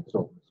temperate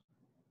zones.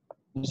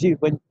 You see,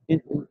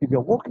 if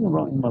you're walking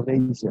around in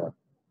Malaysia,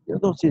 you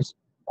notice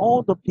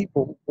all the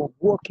people who are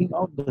working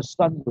out in the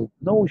sun with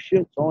no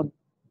shirts on,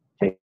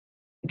 taking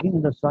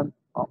in the sun,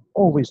 are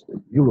always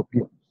the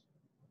Europeans.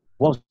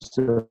 Whilst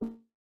the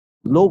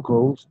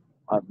locals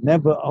are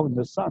never out in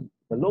the sun.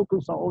 The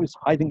locals are always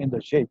hiding in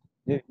the shade.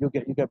 You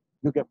get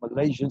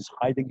Malaysians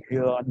hiding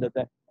here under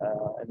that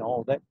and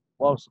all that.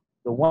 Whilst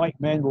the white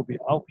man will be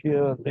out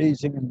here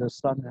lazing in the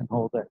sun and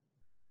all that.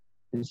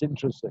 It's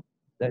interesting.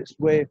 That's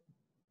where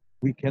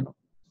we can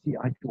see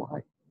eye to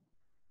eye.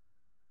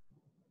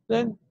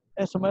 Then,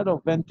 as a matter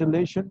of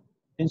ventilation,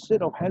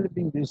 instead of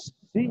having these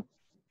seats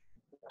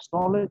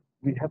solid,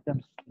 we have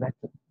them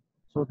slatted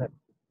so that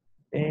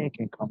air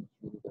can come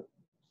through the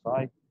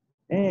side,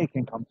 air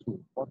can come through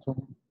the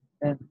bottom,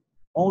 and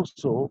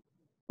also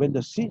when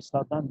the seats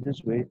are done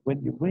this way,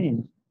 when it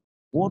rains,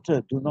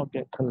 water do not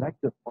get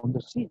collected on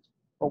the seats,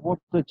 but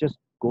water just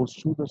goes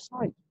through the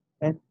side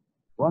and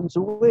runs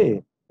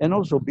away. And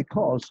also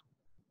because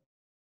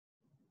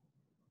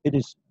it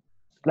is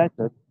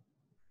slatted,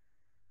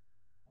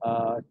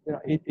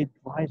 it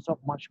dries up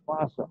much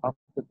faster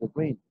after the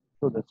rain,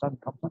 so the sun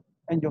comes up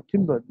and your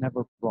timber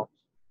never rots.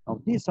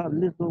 Now these are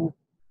little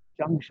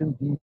junction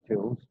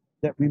details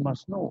that we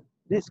must know.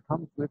 This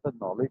comes with the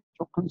knowledge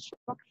of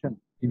construction.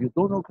 If you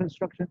don't know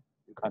construction,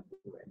 you can't do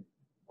anything.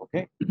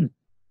 Okay?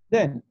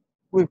 Then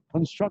with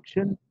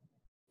construction,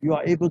 you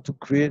are able to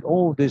create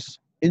all this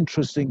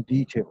interesting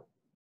detail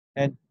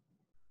and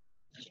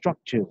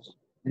structures.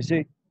 You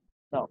see,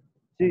 now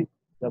see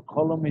the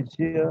column is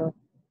here.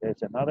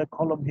 There's another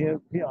column here.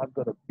 Here I've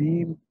got a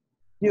beam.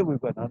 Here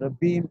we've got another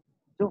beam.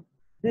 So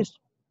this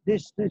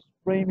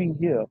framing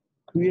here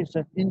creates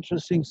an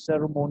interesting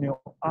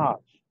ceremonial arch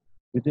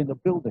within the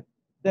building.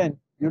 Then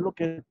you look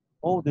at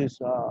all this,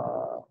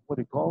 what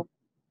do you call,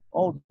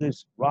 all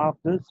these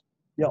rafters.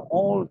 They're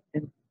all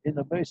in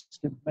a very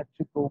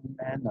symmetrical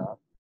manner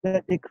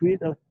that they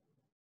create a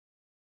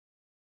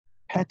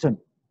pattern,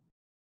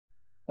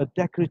 a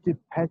decorative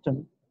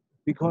pattern,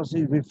 because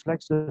it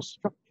reflects the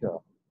structure.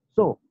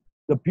 So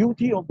the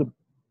beauty of the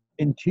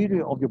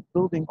interior of your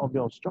building, of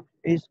your structure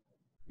is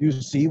you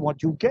see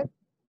what you get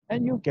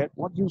and you get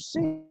what you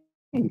see.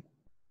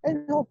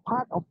 And all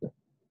part of the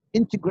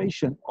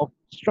integration of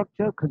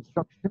structure,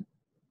 construction,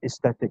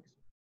 aesthetics.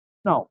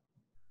 Now,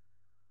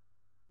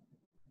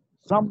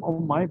 some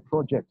of my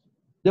projects,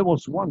 there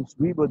was once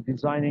we were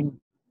designing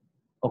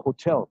a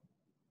hotel,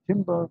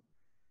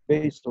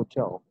 timber-based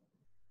hotel.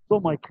 So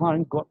my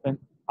client got an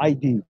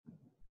ID.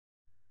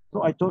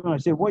 So I told him, I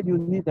said, why do you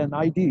need an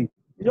ID?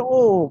 He said,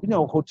 oh,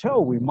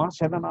 hotel, we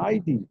must have an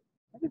ID.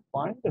 I said,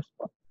 fine, that's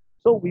fine.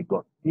 So they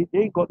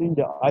got in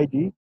the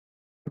ID,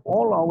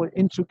 all our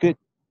intricate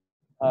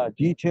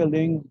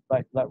detailing,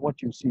 like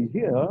what you see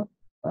here,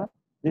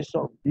 this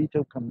sort of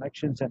detail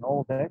connections and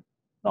all that.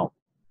 Now,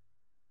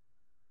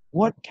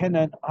 what can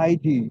an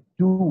ID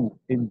do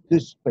in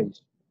this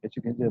space? As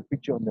you can see the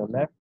picture on the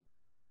left,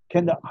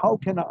 how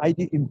can an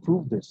ID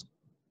improve this?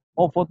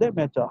 Or for that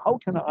matter, how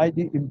can an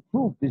ID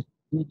improve this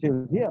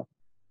detail here?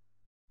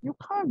 You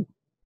can't,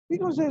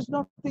 because there's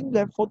nothing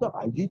left for the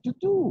ID to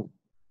do.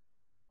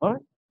 All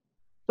right?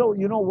 So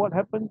you know what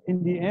happened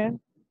in the end?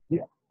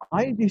 The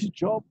ID's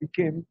job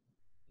became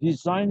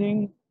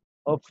designing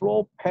a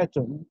floor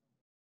pattern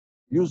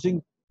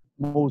using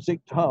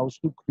mosaic tiles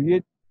to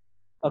create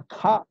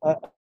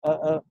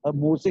a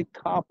mosaic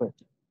carpet.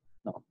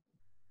 Now,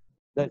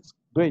 that's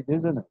great,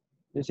 isn't it?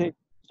 They say,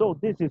 so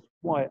this is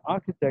why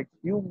architects,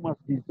 you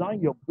must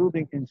design your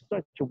building in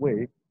such a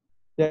way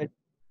that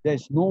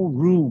there's no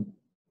room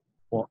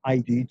for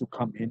ID to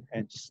come in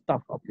and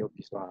stuff up your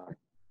design.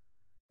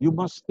 You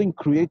must think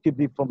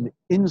creatively from the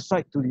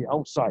inside to the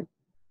outside.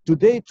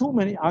 Today, too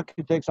many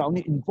architects are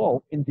only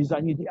involved in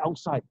designing the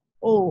outside.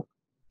 Oh,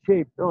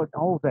 shape, oh,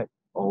 all that.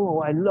 Oh,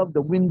 I love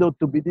the window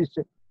to be this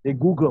shape. They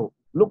Google,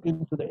 look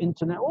into the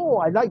internet. Oh,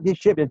 I like this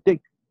shape. They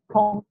take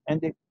prompt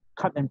and they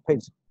cut and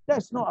paste.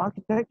 That's not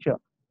architecture.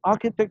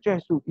 Architecture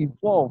has to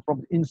evolve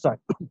from the inside.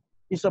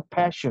 It's a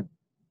passion.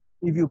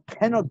 If you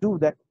cannot do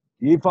that,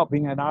 give up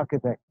being an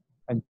architect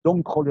and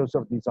don't call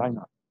yourself a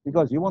designer.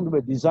 Because you want to be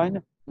a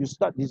designer, you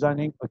start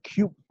designing a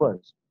cube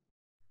first.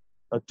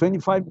 A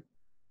 25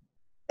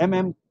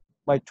 mm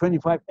by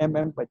 25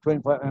 mm by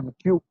 25 mm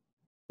cube.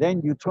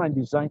 Then you try and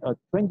design a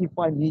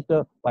 25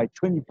 meter by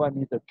 25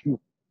 meter cube.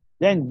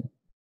 Then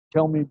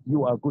tell me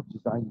you are a good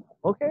designer.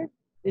 Okay?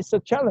 It's a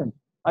challenge.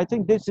 I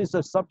think this is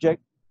a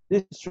subject,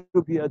 this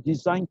should be a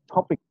design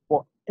topic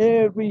for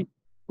every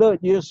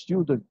third-year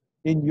student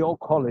in your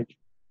college.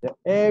 That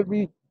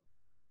every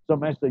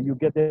semester you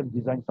get them to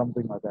design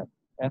something like that.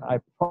 And I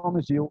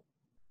promise you,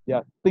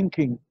 their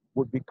thinking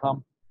would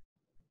become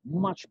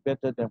much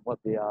better than what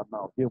they are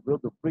now. They'll be able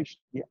to bridge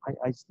the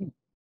IIC.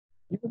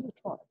 Even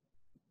a try.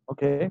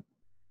 Okay?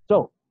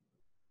 So,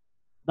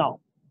 now,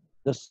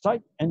 the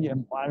site and the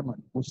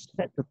environment will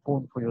set the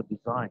tone for your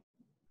design.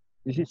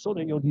 You see, so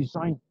that your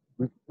design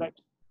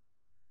reflects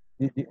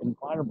the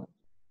environment,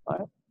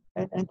 right?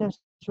 And that's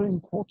very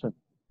important.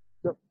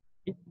 So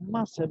it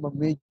must have a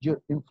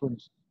major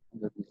influence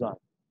on the design.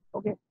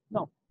 Okay,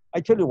 now,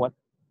 I tell you what,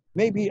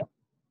 maybe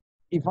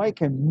if I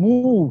can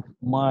move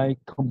my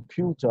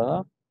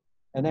computer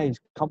and then it's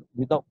come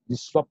without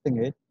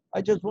disrupting it,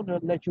 I just want to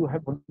let you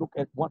have a look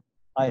at what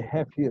I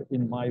have here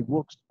in my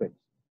workspace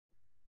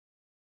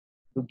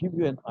to give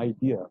you an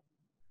idea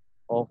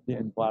of the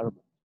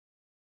environment.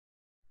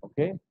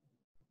 Okay,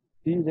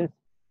 see this?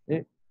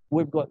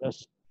 We've got a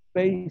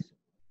space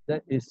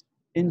that is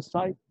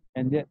inside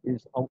and that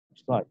is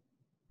outside.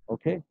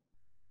 Okay,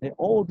 and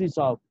all these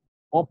are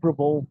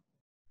operable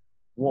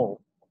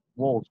walls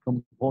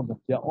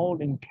components. They're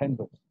all in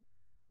canvas.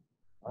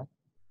 Right?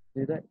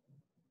 See that?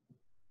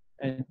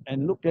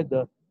 And look at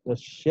the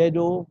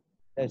shadow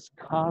that's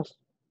cast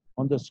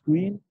on the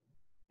screen.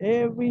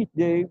 Every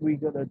day we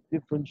get a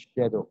different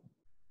shadow.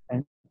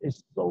 And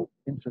it's so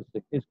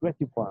interesting. It's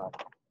gratifying.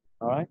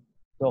 All right.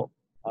 So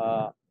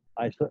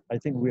I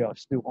think we are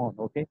still on.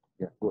 Okay.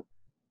 Yeah. Good.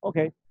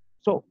 Okay.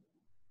 So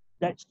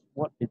that's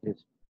what it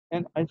is.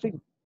 And I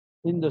think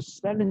in the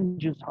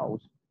Salinger's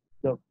house,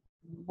 the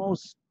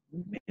most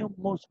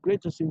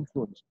greatest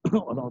influence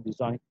on our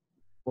design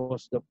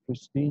was the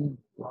pristine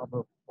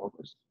rubber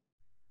forest.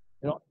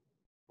 You know,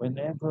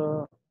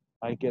 whenever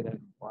I get an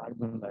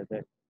environment like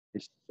that,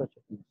 it's such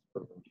an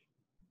inspiration.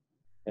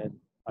 And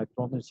I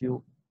promise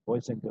you,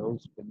 boys and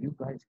girls, when you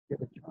guys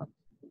get a chance,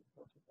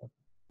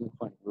 you'll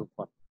find real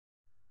fun.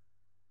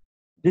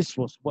 This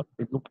was what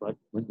it looked like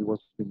when it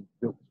was being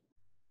built.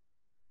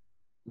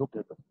 Look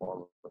at the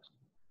forest.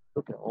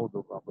 Look at all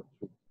the rubber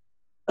trees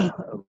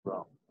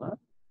around. Huh?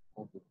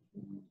 All the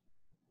trees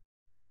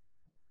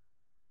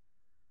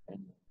and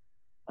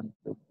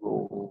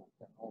undergrowth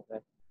and all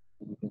that.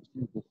 And you can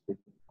see this thing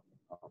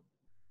coming out.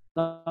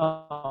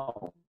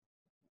 Now,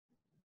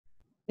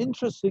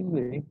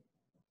 interestingly,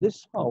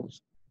 this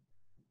house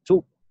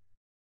took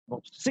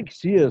about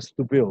 6 years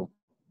to build.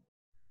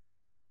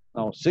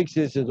 Now, 6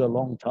 years is a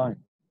long time.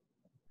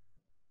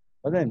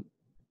 But then,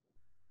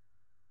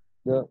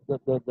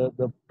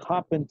 the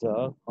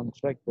carpenter,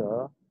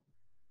 contractor,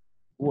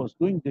 who was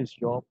doing this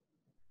job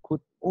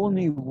could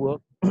only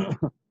work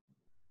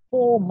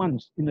 4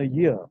 months in a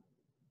year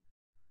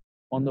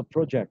on the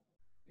project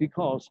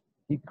because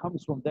he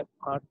comes from that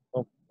part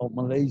of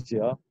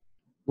Malaysia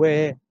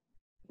where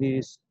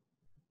he's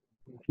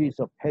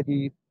a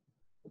paddy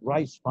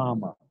rice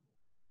farmer.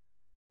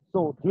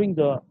 So during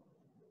the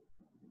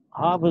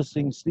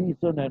harvesting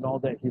season and all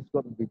that, he's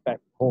got to be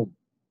back home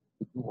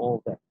to do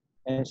all that.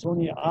 And it's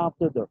only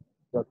after the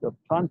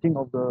planting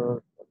of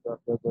the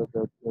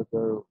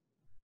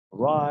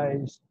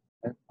rice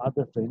and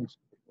other things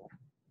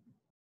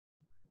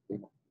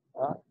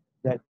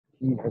that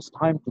he has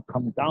time to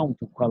come down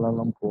to Kuala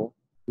Lumpur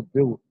to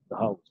build the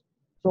house.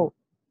 So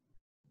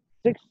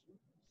 6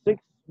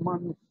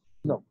 months,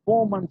 no,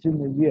 4 months in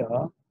a year.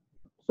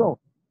 So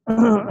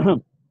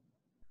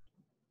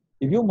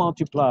if you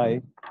multiply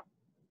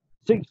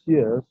 6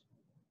 years,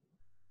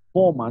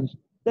 4 months,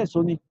 that's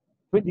only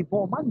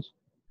 24 months.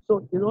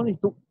 So it only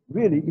took,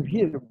 really, if he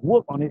had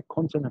worked on it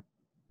constantly,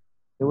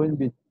 it wouldn't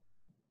be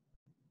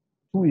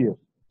 2 years.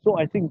 So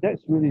I think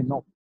that's really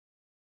not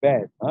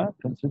bad,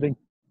 considering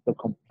the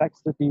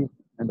complexity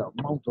and the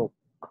amount of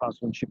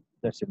craftsmanship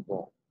that's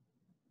involved.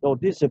 So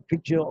this is a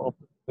picture of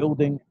the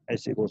building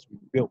as it was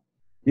being built.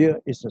 Here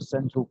is the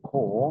central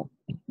core.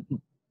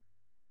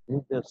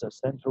 There's a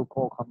central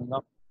core coming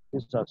up.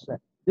 The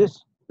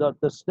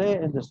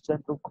stair and the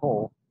central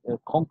core, a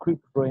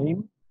concrete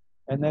frame,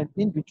 and then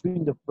in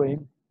between the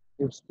frame,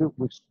 it's filled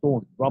with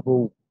stone,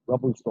 rubble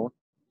stone,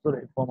 so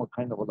that it form a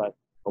kind of like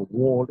a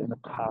wall in a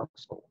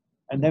castle.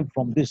 And then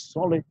from this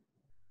solid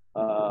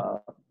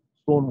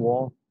stone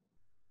wall,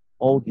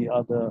 all the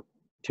other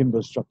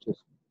timber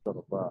structures sort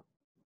of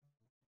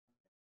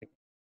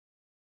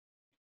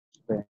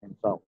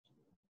stands out.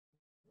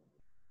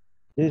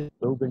 This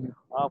building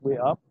halfway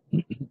up,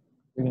 you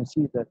can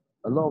see that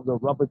a lot of the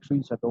rubber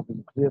trees have all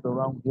been cleared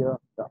around here.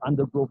 The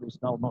undergrowth is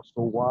now not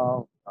so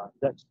wild.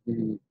 That's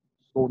the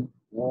stone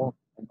wall,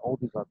 and all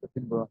these are the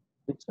timber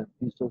bits and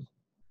pieces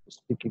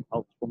sticking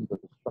out from the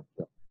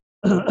structure.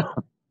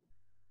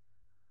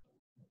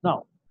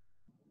 Now,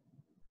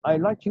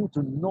 I'd like you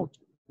to note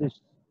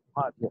this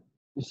part here.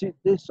 You see,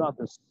 these are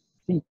the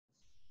seats.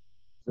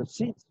 The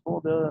seats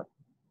for the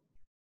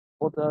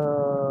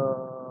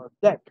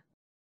deck.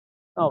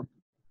 Now,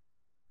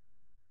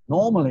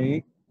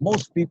 normally,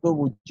 most people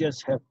would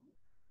just have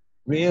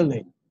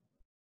railing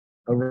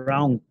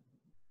around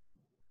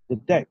the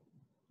deck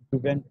to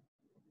prevent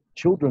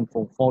children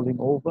from falling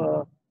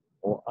over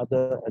or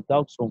other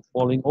adults from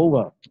falling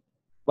over.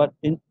 But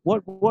in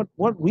what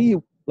we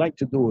like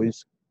to do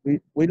is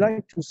we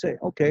like to say,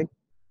 okay,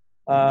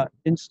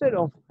 instead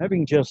of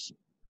having just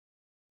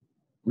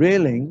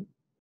railing,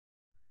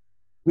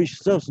 which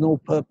serves no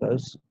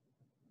purpose,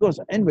 because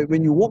anyway,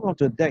 when you walk off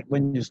the deck,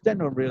 when you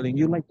stand on railing,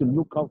 you like to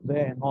look out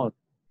there and all.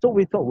 So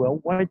we thought, well,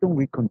 why don't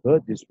we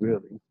convert this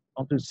railing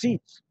onto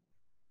seats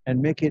and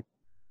make it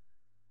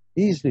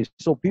easy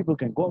so people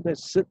can go out there,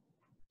 sit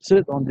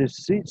on these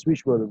seats,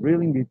 which were the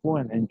railing before,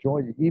 and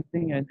enjoy the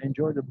evening and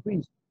enjoy the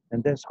breeze.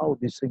 And that's how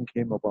this thing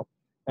came about.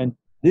 And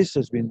this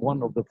has been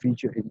one of the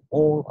features in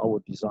all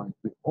our designs.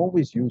 We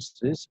always use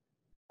this,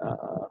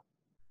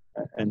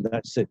 and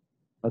that's it.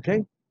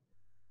 Okay?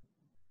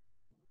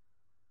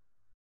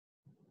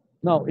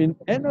 Now, in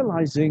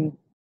analyzing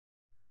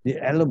the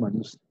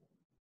elements,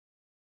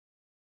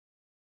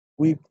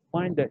 we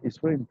find that it's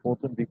very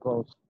important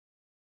because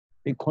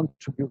it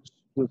contributes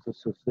to the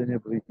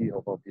sustainability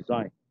of our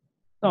design.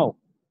 Now,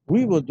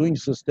 we were doing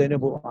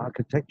sustainable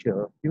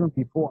architecture even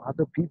before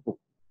other people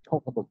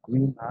talk about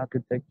green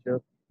architecture,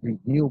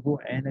 renewable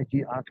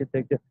energy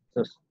architecture,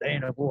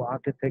 sustainable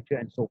architecture,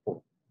 and so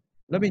forth.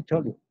 Let me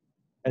tell you,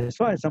 as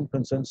far as I'm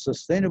concerned,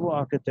 sustainable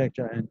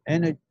architecture and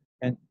energy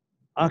and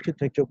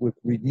architecture with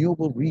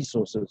renewable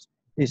resources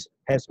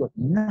has got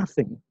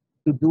nothing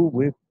to do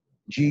with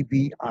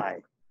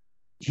GBI.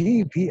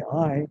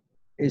 GBI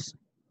is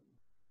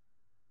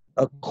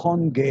a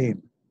con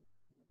game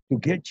to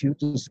get you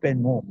to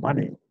spend more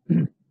money,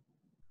 to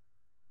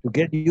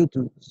get you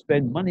to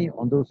spend money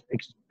on those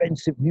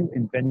expensive new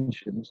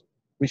inventions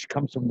which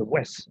comes from the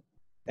West.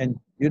 And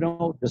you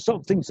know, the sort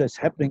of things that's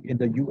happening in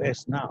the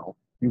US now,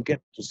 you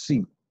get to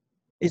see.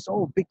 It's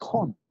all a big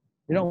con.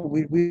 You know,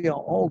 we are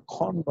all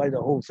conned by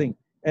the whole thing.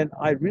 And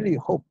I really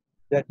hope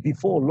that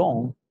before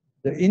long,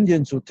 the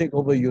Indians will take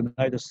over the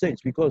United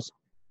States, because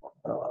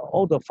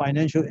all the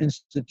financial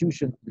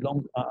institutions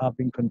are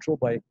being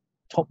controlled by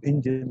top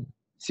Indian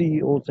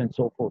CEOs and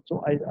so forth.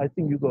 So I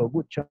think you've got a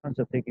good chance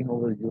of taking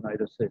over the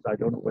United States. I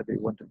don't know whether you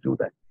want to do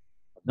that.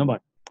 No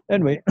matter.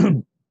 Anyway,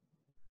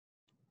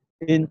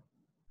 in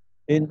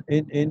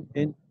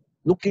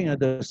looking at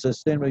the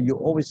sustainable, you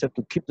always have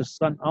to keep the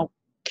sun out,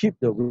 keep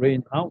the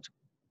rain out,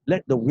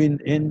 let the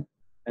wind in,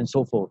 and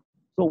so forth.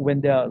 So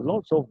when there are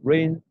lots of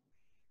rain,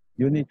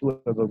 you need to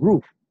have a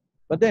roof.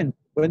 But then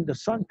when the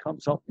sun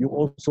comes out, you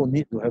also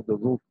need to have the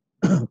roof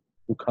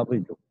to cover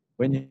you.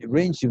 When it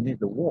rains, you need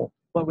the wall.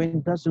 But when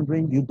it doesn't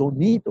rain, you don't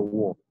need the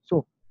wall.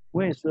 So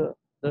where's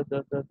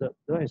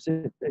I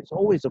said, there's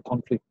always a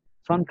conflict.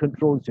 Sun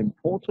control is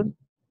important.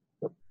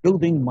 The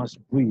building must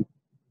breathe.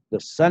 The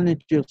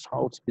Salinger's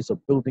house is a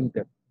building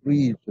that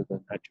breathes with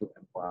the natural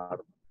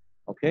environment.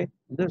 Okay,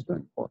 that's very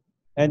important.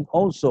 And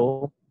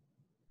also,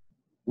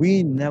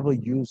 we never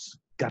use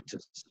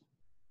gutters.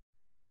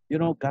 You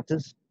know,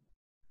 gutters,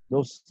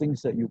 those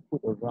things that you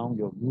put around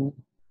your roof,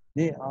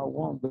 they are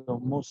one of the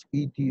most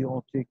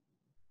idiotic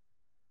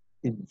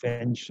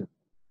invention.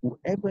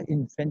 Whoever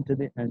invented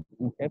it and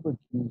whoever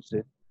used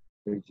it,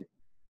 crazy.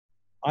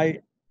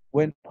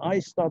 When I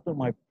started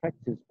my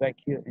practice back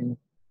here in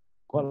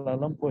Kuala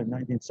Lumpur in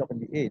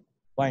 1978,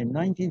 by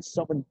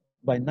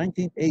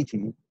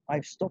 1980, I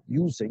stopped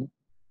using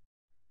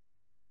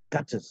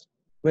gutters.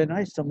 When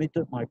I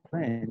submitted my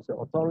plans, the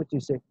authority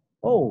said,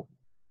 "Oh,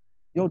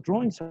 your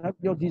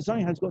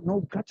design has got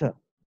no gutter.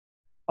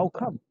 How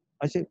come?"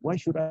 I said, "Why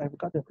should I have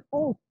gutter?"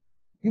 "Oh,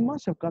 you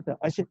must have gutter."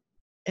 I said,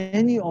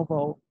 "Any of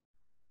our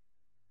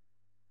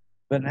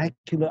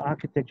vernacular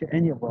architecture,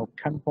 any of our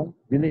kampong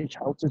village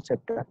houses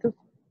have gutters?"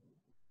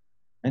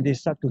 And they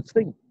start to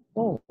think,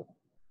 "Oh,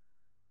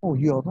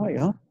 you're right,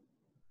 huh?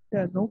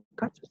 There are no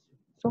gutters."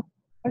 So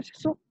I said,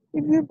 "So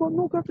if we've got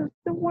no gutters,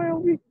 then why are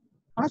we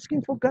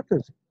asking for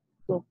gutters?"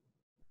 So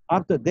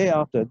after, they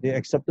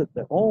accepted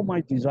that all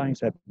my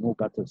designs have no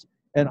gutters.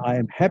 And I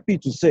am happy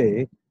to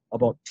say,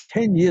 about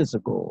 10 years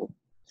ago,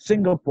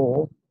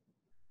 Singapore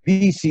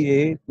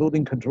BCA,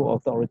 Building Control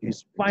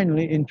Authorities,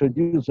 finally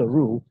introduced a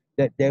rule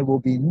that there will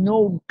be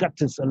no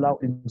gutters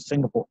allowed in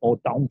Singapore or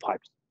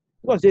downpipes.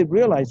 Because they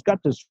realize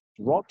gutters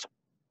rot,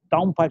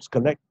 downpipes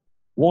collect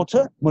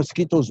water,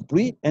 mosquitoes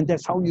breed, and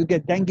that's how you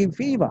get dengue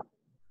fever.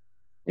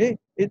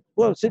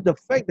 Well, see, the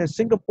fact that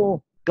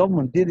Singapore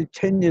government did it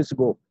 10 years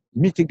ago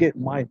mitigate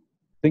my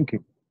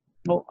thinking.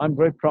 Oh, I'm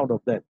very proud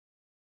of that.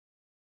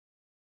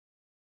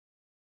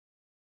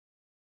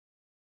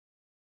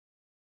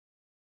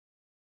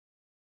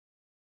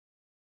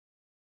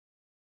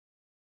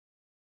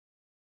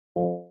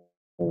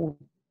 All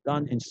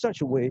done in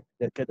such a way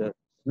that get a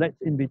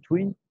slats in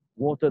between,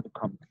 water to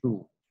come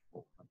through.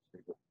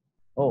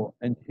 Oh,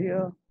 and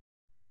here,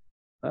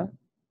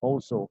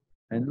 also,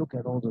 and look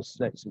at all the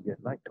slats, you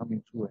get light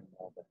coming through and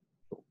all that.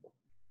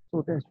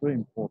 So that's very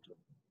important.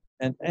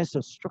 And as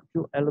a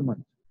structural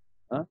element,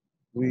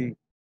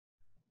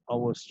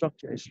 our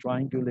structure is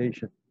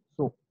triangulation.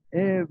 So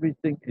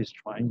everything is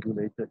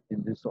triangulated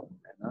in this sort of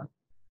manner,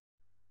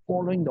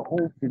 following the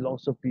whole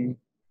philosophy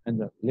and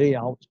the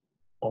layout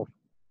of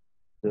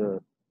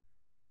the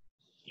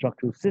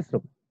structural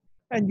system.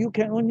 And you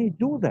can only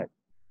do that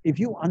if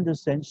you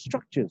understand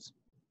structures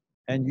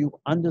and you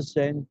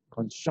understand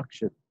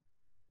construction.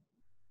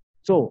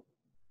 So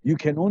you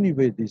can only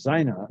be a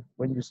designer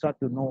when you start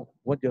to know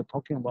what you're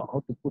talking about,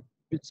 how to put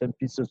bits and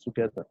pieces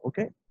together,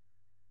 okay?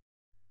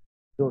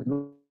 So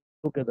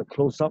look at the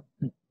close-up,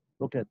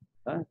 look at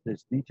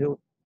this detail.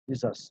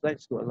 These are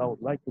slats to allow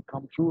light to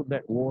come through,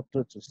 let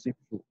water to seep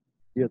through.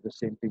 Here the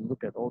same thing,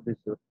 look at all this.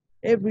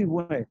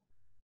 Everywhere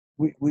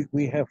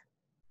we have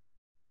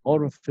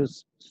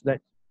orifice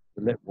slats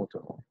to let water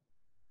off.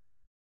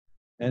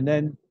 And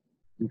then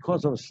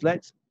because of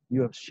slats,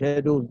 you have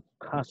shadows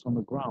cast on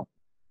the ground.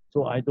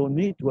 So I don't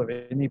need to have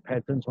any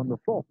patterns on the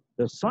floor.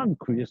 The sun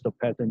creates the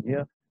pattern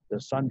here, the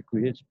sun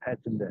creates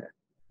pattern there,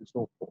 and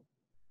so forth.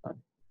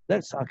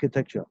 That's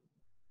architecture.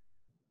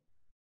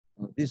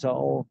 These are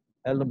all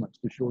elements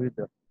to show you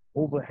the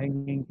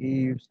overhanging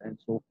eaves and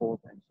so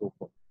forth,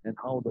 and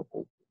how the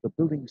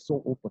building is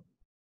so open.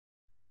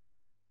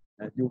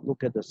 And you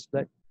look at the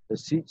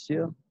seats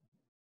here.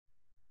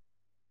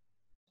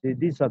 See,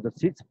 these are the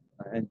seats,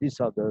 and these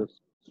are the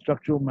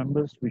structural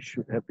members, which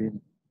should have been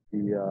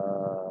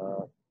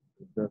the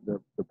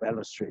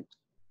balustrades.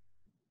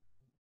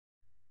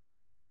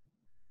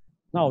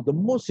 Now, the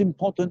most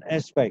important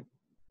aspect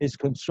is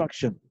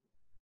construction.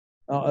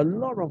 Now, a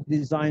lot of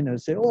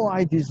designers say, "Oh,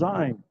 I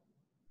design."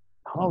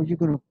 How are you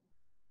going to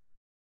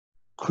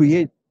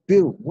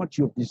build what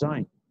you've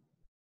designed?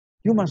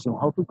 You must know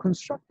how to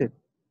construct it.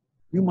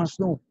 You must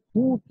know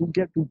who to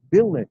get to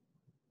build it.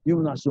 You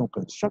must know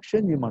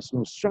construction, you must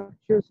know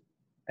structures,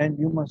 and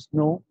you must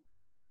know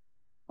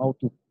how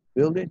to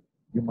build it.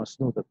 You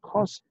must know the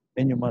cost,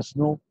 and you must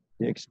know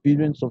the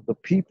experience of the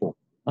people.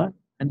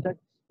 And that's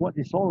what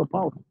it's all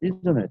about,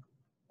 isn't it?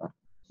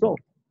 So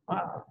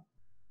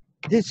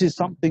this is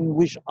something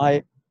which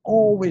I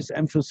always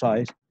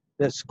emphasize,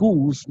 that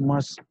schools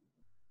must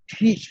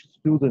teach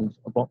students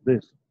about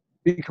this,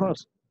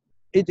 because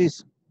it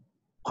is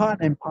part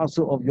and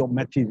parcel of your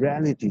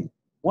materiality.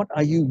 What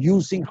are you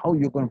using? How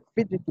you're going to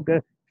fit it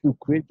together to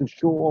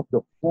show off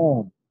the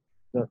form,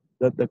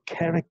 the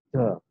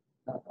character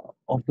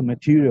of the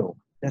material.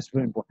 That's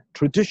very important.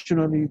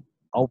 Traditionally,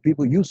 our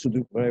people used to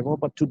do very well,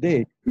 but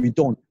today we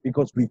don't,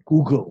 because we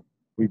Google,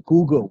 we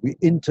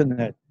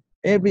internet.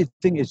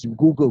 Everything is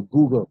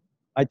Google.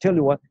 I tell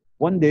you what,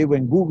 one day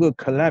when Google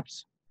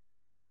collapsed,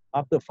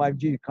 after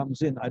 5G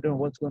comes in, I don't know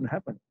what's going to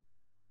happen.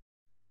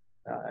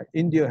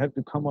 India have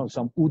to come out with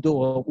some Udo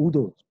or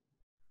Udos.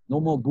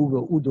 No more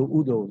Google,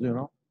 Udos, you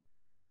know.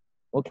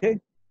 Okay?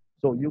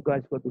 So you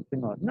guys got to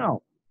think out.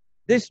 Now,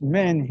 this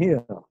man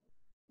here,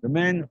 the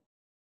man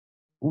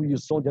who you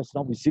saw just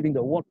now receiving the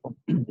award from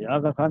the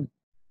Aga Khan,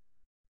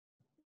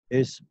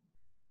 is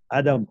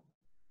Adam,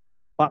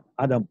 Pak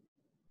Adam.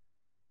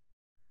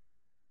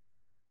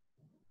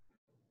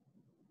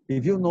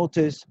 If you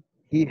notice,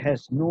 he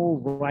has no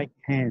right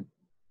hand.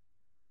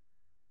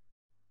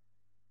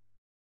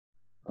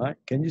 Right?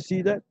 Can you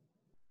see that?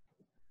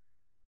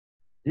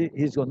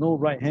 He's got no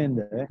right hand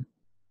there.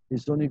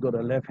 He's only got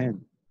a left hand.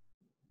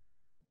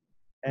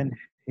 And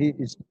he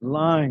is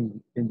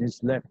blind in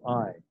his left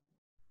eye.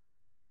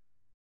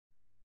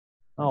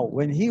 Now,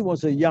 when he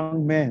was a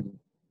young man,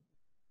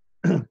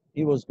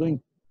 he was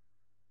doing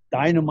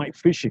dynamite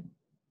fishing.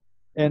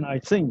 And I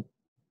think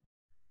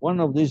one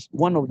of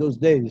those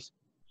days,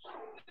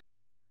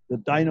 the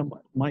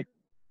dynamite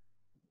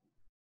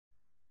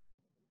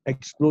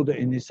exploded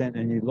in his hand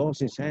and he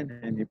lost his hand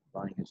and he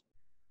blind his.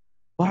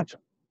 But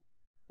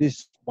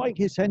despite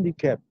his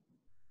handicap,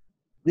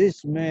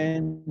 this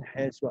man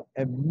has got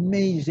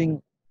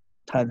amazing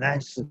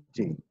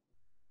tenacity.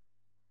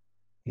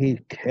 He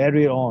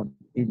carried on.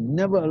 He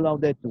never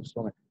allowed that to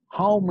stop him.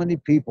 How many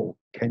people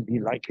can be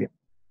like him?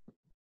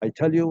 I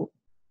tell you,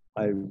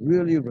 I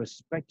really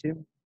respect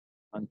him.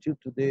 Until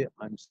today,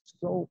 I'm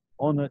so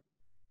honored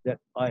that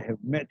I have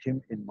met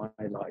him in my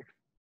life.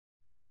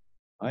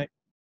 Right?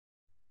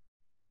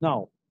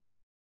 Now,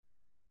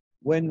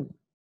 when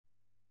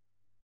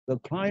the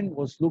client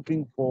was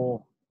looking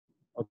for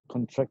a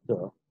contractor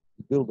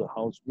to build a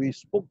house, we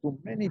spoke to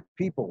many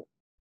people.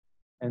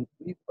 And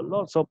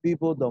lots of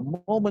people, the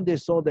moment they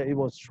saw that it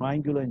was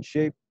triangular in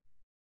shape,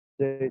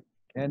 they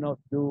cannot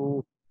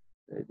do,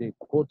 they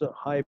quoted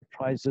high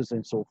prices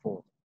and so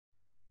forth.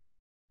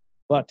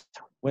 But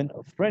when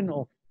a friend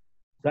of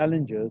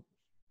Salinger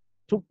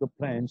took the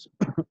plans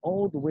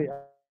all the way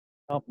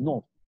up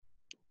north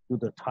to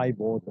the Thai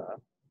border,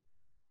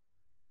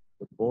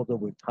 the border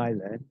with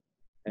Thailand,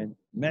 and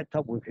met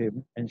up with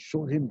him and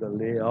showed him the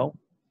layout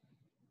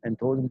and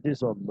told him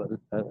this is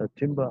a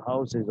timber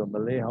house, is a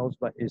Malay house,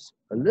 but it's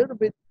a little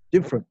bit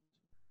different.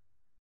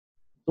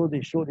 So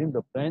they showed him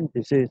the plan.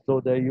 They say, so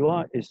there you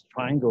are, it's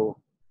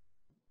triangle.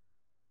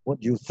 What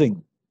do you think?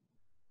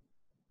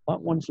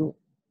 But once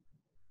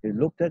he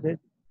looked at it,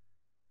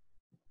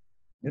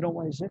 you know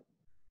what he said?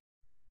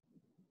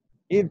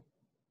 If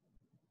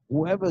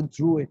whoever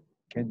drew it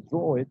can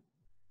draw it,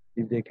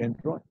 if they can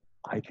draw it,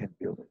 I can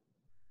build it.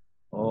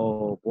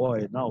 Oh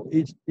boy, now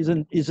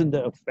isn't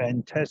that a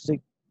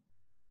fantastic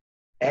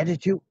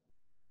attitude?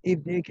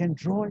 If they can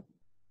draw it,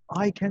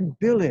 I can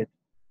build it.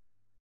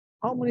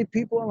 How many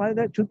people are like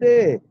that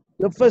today?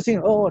 The first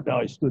thing, oh no,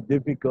 it's too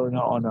difficult.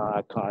 No,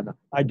 I can't.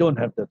 I don't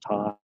have the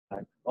time.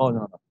 Oh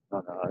no.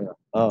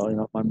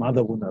 Oh, my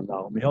mother wouldn't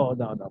allow me. Oh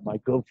no, my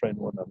girlfriend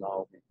won't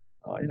allow me.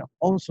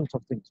 All sorts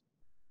of things.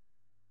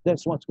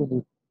 That's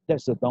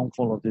the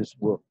downfall of this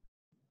world.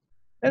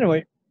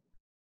 Anyway,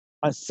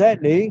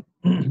 sadly,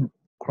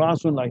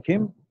 craftsmen like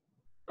him,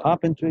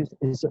 carpentry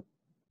is a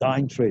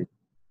dying trade.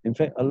 In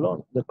fact, a lot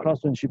of the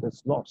craftsmanship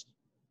is lost.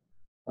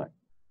 Right?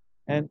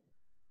 And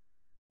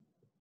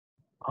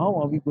how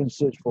are we going to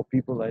search for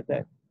people like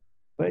that?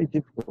 Very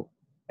difficult.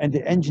 And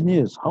the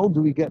engineers, how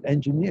do we get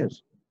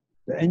engineers?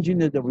 The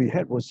engineer that we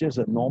had was just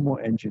a normal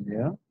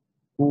engineer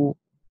who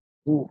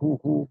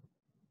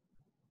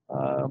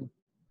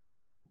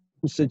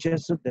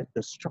suggested that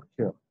the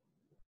structure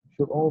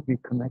should all be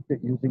connected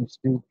using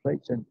steel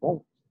plates and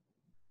bolts.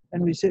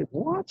 And we said,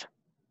 what?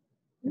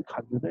 You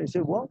can't do that. He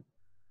said, well,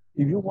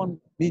 if you want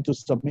me to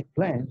submit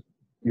plans,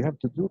 you have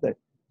to do that.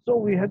 So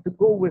we had to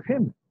go with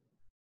him.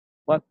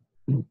 But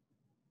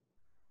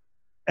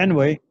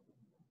anyway,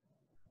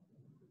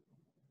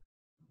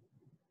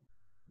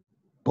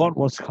 God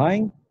was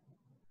kind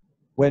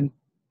when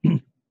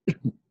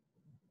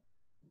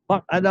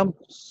Mark Adam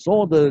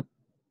saw the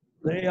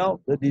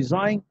layout, the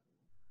design.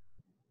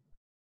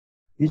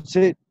 He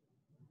said,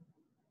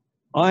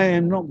 I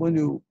am not going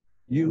to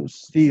use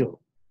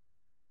steel.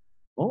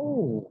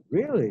 Oh,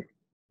 really?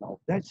 Now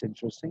that's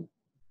interesting.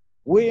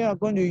 We are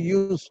going to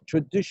use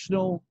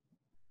traditional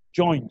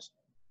joints,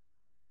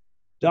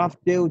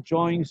 dovetail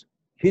joints,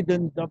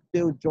 hidden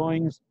dovetail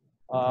joints,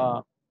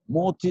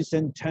 mortise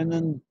and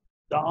tenon,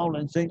 dowel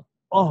and saying,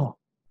 oh,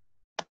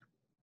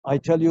 I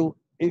tell you,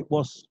 it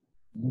was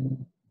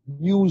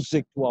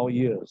music to our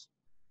ears.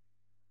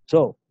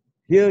 So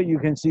here you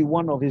can see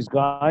one of his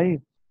guys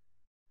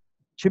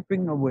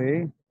chipping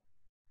away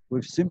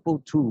with simple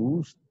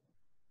tools,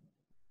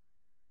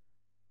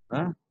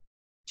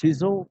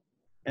 chisel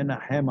and a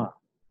hammer,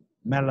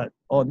 mallet.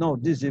 Oh no,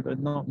 this is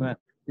not mallet.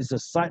 It's the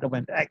side of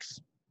an axe,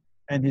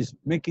 and he's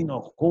making a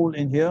hole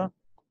in here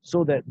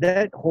so that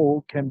that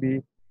hole can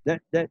be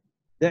that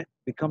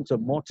becomes a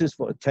mortise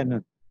for a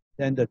tenon,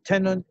 and the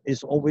tenon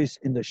is always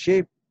in the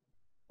shape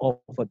of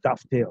a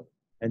dovetail,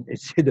 and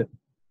it's hidden.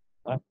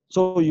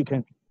 So you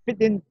can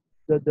fit in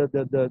the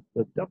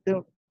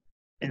dovetail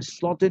and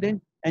slot it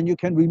in, and you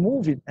can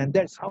remove it, and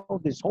that's how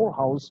this whole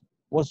house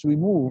was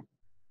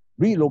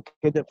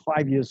relocated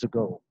 5 years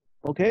ago.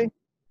 Okay,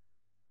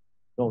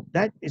 so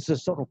that is a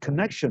sort of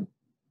connection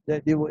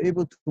that they were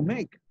able to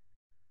make.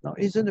 Now,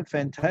 isn't it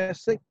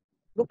fantastic?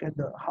 Look at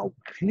how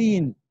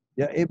clean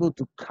they're able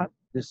to cut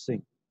this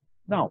thing.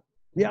 Now,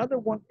 the other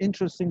one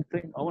interesting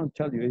thing I want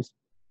to tell you is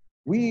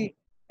we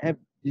have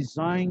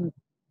designed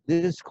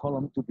this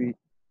column to be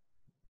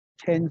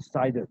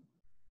 10-sided.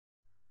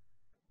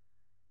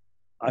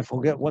 I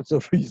forget what's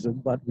the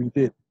reason, but we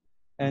did.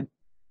 And,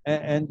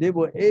 and they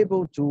were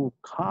able to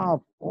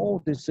carve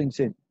all these things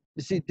in.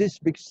 You see, this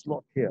big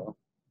slot here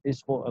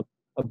is for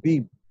a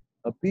beam.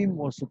 A beam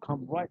was to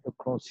come right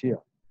across here.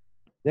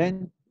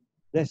 Then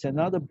there's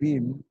another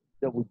beam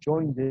that will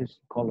join this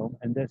column,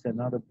 and there's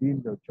another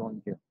beam that will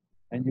join here.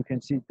 And you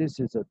can see this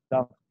is a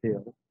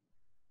dovetail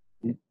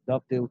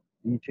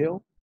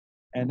detail,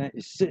 and then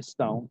it sits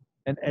down,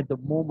 and at the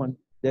moment,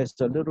 there's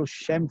a little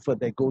chamfer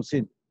that goes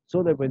in,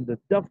 so that when the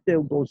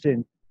dovetail goes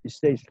in, it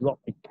stays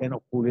locked, it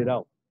cannot pull it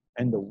out.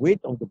 And the weight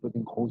of the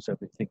building holds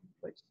everything in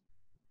place.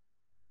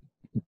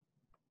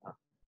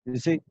 You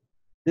see,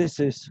 this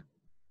is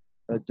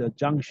the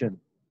junction,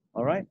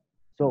 all right?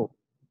 So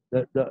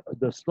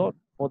the slot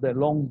for the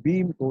long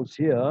beam goes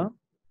here,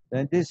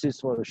 then this is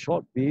for a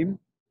short beam,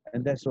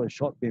 and that's for a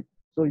short beam.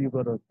 So you've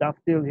got a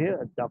dovetail here,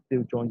 a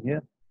dovetail joint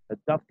here, a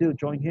dovetail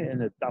joint here,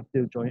 and a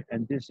dovetail joint,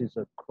 and this is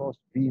a cross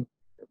beam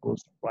that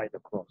goes right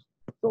across.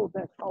 So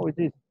that's how it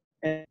is.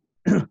 And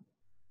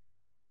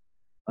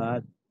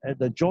at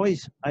the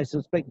joists, I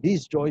suspect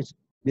these joists,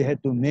 they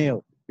had to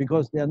nail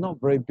because they are not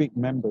very big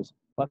members,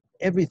 but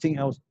everything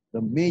else,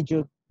 the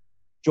major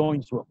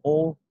joints were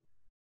all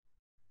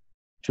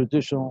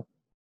traditional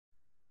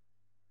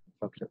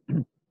structure.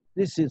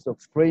 This is the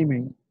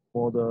framing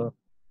for the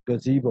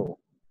gazebo.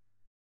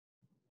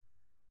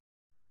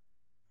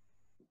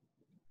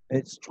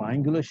 It's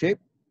triangular shape,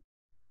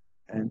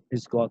 and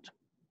it's got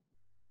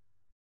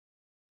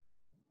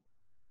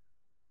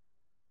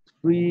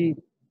 3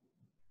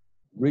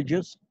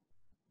 ridges,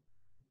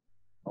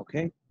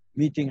 okay,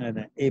 meeting at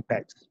an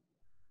apex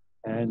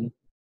and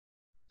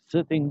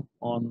sitting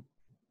on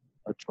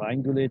a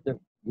triangulated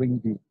ring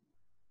beam,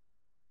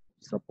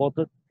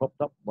 supported,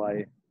 propped up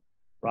by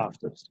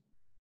rafters.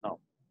 Now,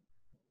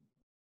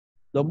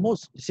 the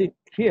most, see,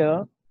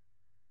 here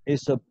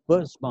is a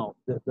bird's mouth.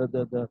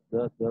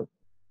 The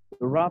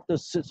rafter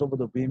sits over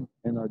the beam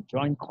in a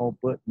joint called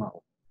bird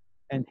mouth.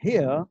 And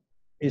here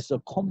is a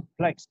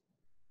complex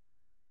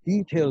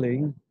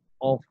detailing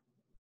of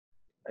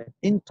an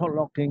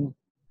interlocking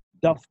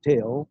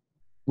dovetail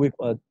with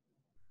a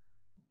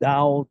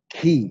dowel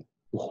key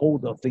to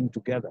hold the thing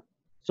together.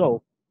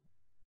 So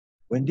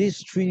when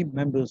these 3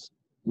 members,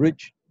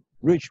 ridge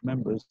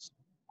members,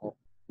 or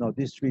no,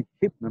 these 3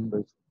 hip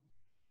members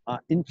are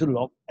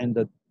interlocked and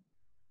the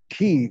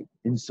key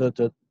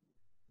inserted,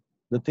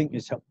 the thing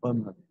is held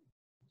permanently.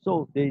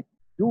 So they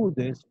do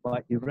this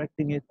by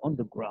erecting it on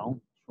the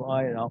ground,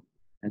 try it out,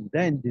 and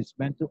then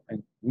dismantle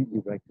and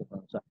re-erect it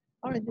on the side.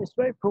 I mean, it's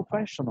very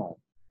professional.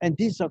 And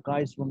these are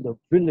guys from the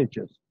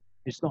villages.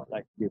 It's not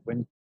like they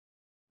went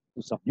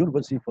to some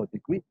university for a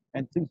degree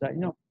and things like, you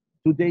know,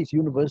 today's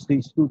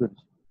university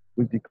students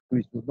with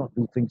degrees do not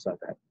do things like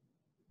that.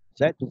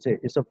 Sad to say,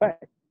 it's a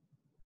fact.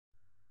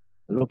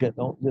 Look at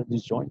all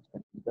these joints.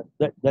 And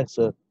that's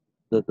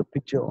the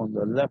picture on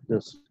the left,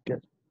 the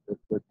sketch,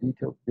 the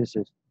detail. This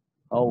is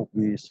how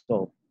we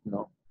sort of, you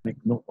know, make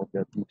note of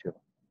their detail.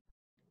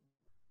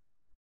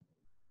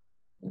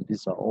 And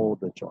these are all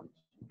the joints,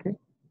 okay?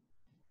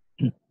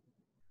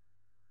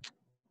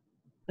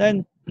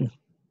 Then, you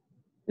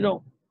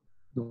know,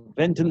 the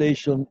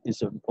ventilation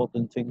is an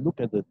important thing. Look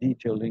at the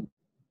detailing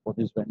for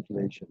this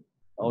ventilation.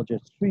 Or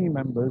just 3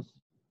 members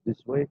this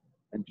way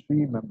and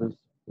 3 members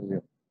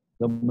here.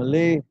 The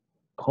Malay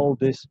call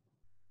this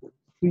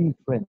 3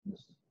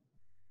 friends.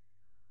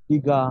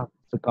 Tiga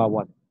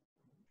sekawan.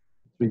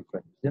 3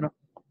 friends. You know,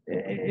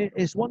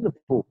 it's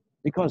wonderful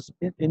because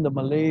in the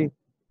Malay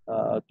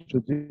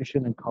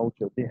tradition and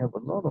culture, they have a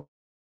lot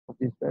of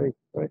these very,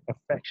 very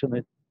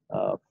affectionate,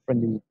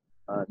 friendly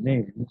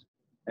names,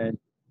 and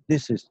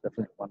this is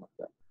definitely one of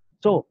them.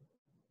 So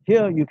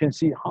here you can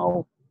see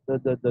how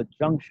the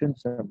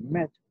junctions are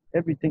met.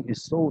 Everything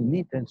is so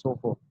neat and so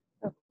forth.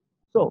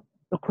 So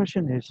the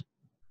question is,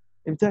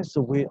 if that's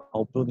the way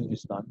our building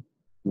is done,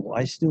 do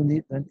I still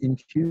need an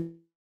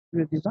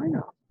interior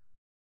designer?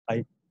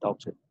 I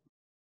doubt it.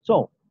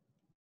 So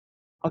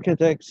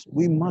architects,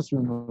 we must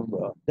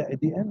remember that at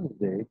the end of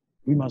the day,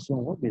 we must know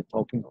what we're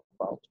talking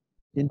about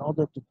in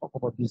order to talk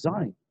about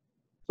design.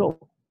 So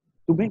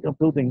to make a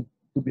building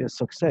to be a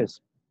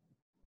success,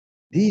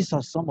 these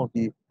are some of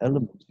the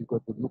elements you've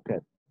got to look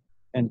at.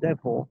 And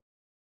therefore,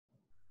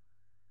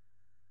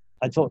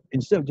 I thought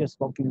instead of just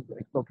talking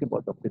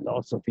about the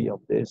philosophy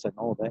of this and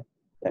all that,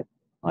 that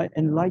I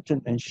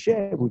enlighten and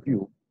share with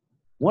you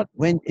what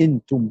went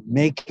into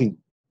making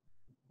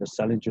the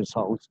Salinger's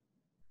house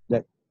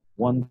that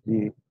won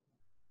the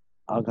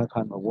Aga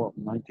Khan Award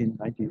in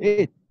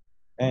 1998.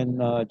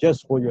 And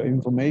just for your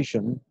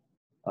information,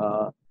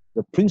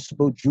 the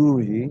principal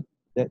jury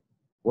that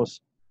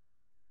was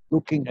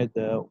looking at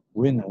the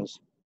winners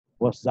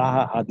was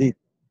Zaha Hadid.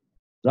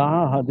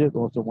 Zaha Hadid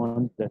was the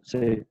one that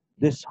said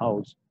this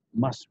house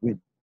must win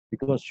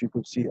because she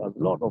could see a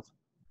lot of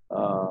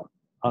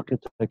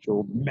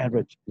architectural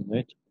merit in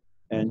it,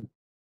 and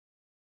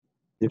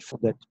they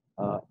felt that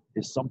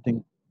is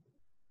something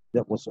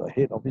that was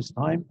ahead of its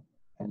time,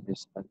 and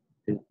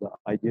the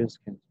ideas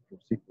can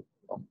proceed for a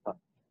long time.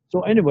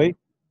 So anyway,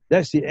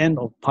 that's the end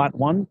of part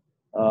one.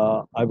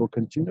 I will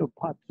continue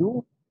part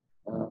two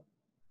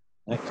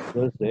next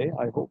Thursday.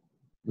 I hope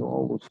you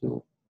all will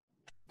still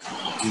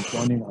be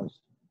joining us.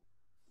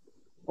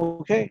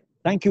 Okay,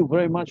 thank you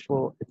very much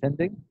for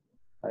attending.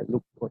 I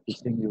look forward to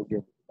seeing you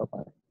again.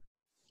 Bye-bye.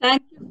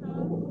 Thank you,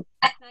 sir.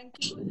 Thank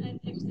you. An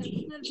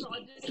exceptional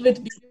project with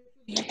beautiful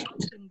use of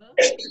timber.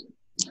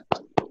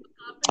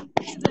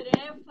 Carpenter is a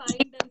rare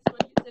find and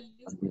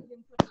salute to him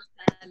for his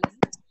talent.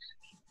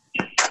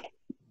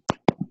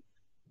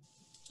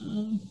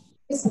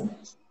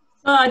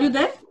 Are you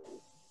there?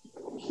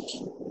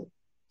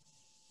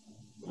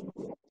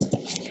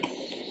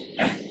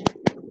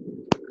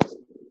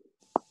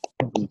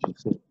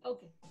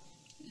 Okay.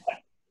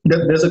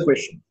 There's a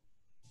question.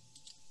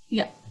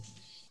 Yeah.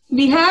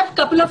 We have a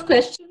couple of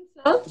questions,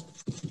 sir.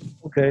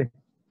 Okay.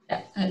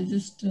 Yeah, I'll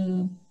just...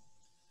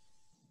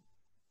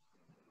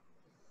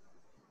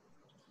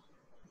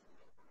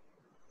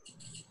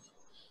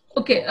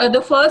 Okay,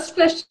 the first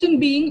question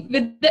being,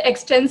 with the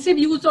extensive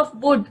use of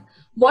wood,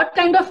 what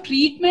kind of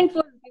treatment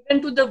was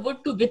given to the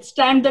wood to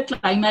withstand the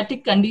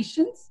climatic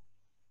conditions?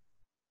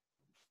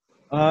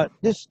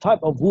 This type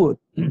of wood,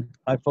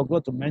 I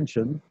forgot to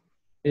mention,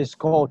 is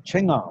called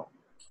chengao.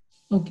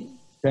 Okay.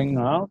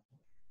 Chengao.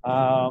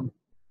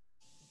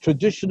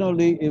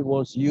 Traditionally, it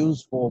was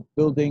used for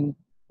building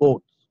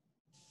boats.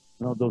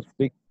 You know, those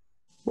big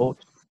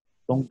boats,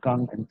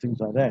 dongkang and things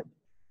like that.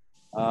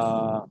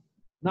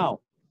 Now,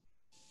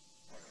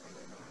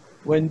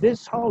 when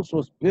this house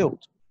was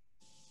built,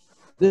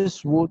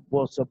 this wood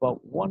was about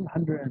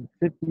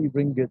 150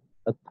 ringgit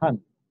a ton.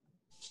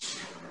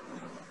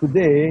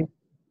 Today,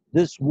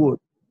 this wood,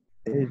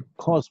 it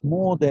costs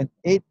more than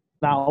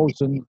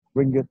 8,000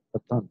 ringgit a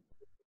ton.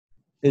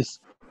 It's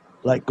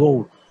like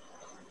gold.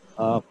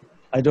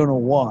 I don't know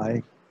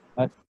why.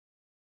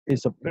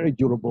 It's a very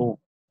durable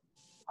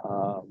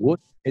wood.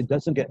 It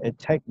doesn't get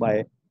attacked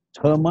by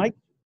termite.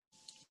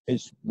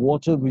 It's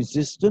water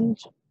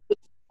resistant.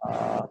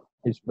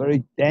 It's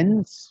very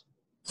dense,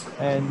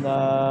 and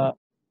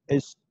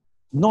it's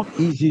not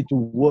easy to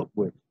work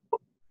with.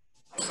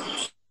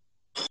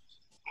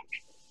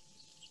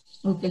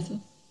 Okay, sir.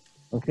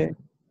 Okay.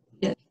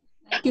 Yes.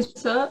 Thank you,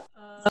 sir.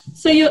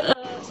 So you,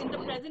 in the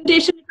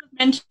presentation, it was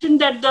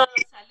mentioned that the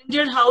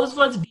Salinger house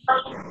was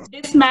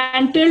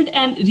dismantled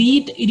and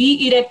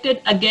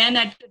re-erected again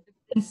at a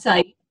different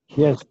site.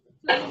 Yes.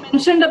 So you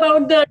mentioned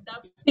about the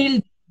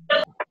dovetail.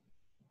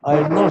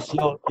 I lost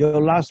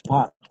your last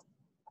part.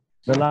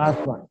 The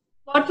last one.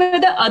 What were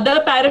the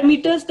other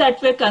parameters that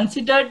were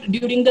considered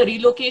during the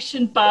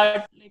relocation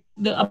part, like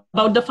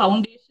about the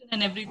foundation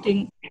and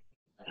everything?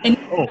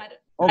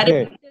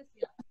 Okay.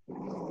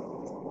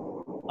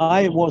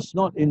 I was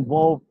not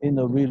involved in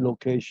the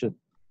relocation,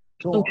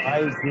 so I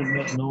do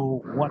not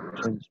know what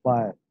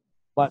transpired.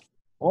 But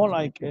all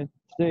I can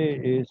say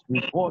is,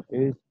 report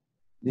is,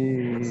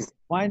 the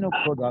final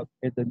product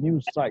at the new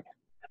site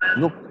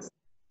looked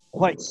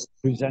quite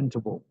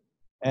presentable,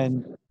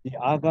 and the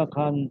Aga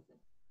Khan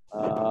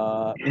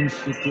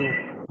Institute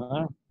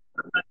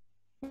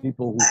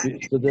people who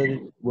visited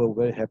it were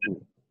very happy.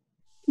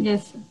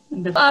 Yes.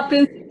 Our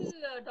principal,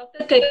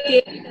 Dr.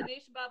 K.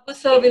 Ganesh Babu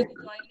sir, will be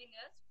joining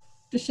us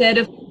to share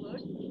a few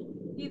words.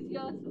 He's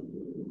here, sir.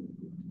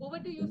 Over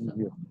to you,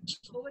 sir.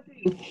 Over to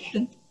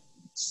you.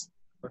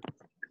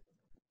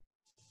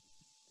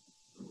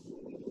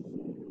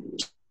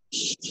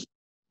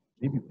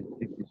 Maybe we can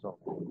take this off.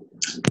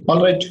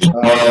 All right.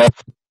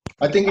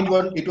 I think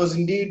it was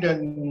indeed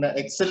an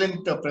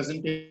excellent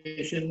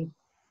presentation,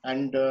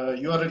 and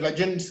you are a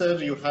legend,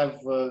 sir. You have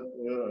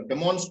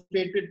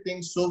demonstrated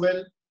things so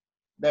well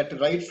that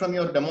right from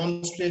your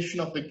demonstration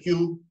of the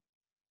cube,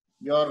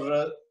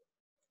 your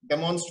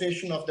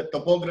demonstration of the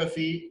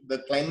topography, the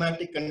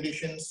climatic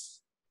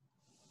conditions,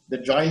 the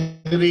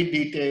joinery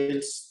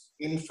details.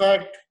 In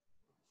fact,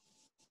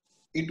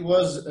 it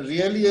was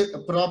really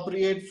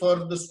appropriate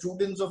for the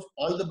students of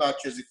all the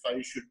batches, if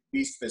I should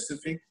be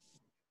specific.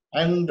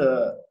 And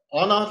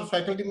all our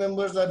faculty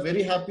members are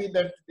very happy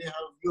that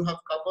you have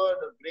covered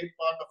a great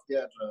part of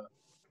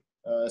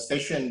their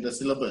session, the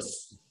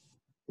syllabus.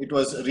 It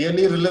was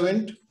really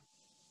relevant.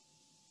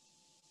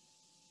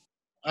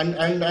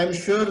 And I'm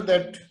sure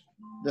that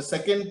the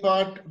second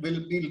part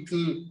will be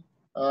little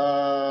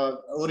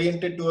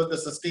oriented toward the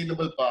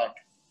sustainable part.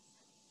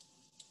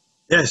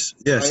 Yes,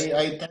 yes.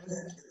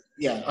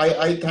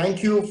 I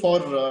thank you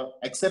for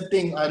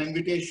accepting our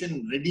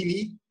invitation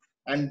readily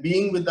and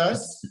being with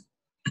us.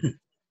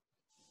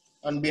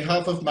 On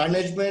behalf of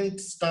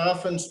management,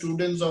 staff, and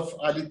students of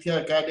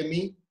Aditya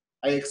Academy,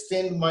 I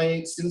extend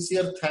my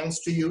sincere thanks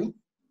to you.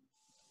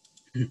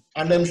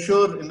 And I'm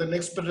sure in the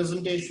next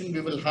presentation, we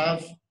will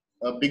have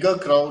a bigger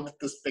crowd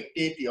to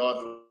spectate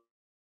your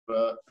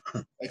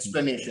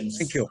explanations.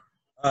 Thank you.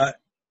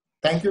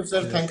 Thank you,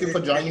 sir. Thank you for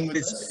joining with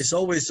us. It's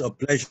always a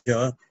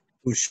pleasure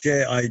to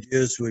share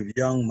ideas with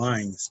young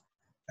minds.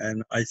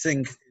 And I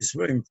think it's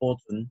very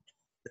important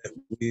that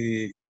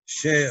we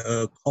share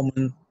a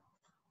common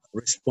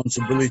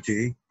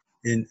responsibility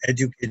in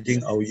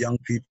educating our young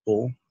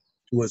people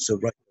towards the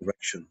right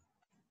direction.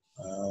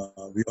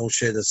 We all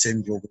share the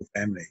same global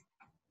family.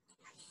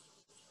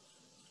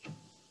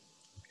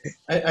 Okay.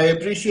 I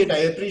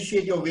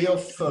appreciate your way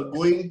of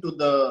going to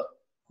the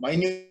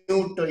minute,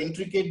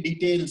 intricate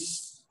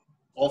details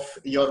of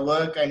your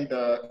work and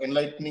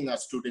enlightening our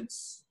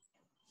students.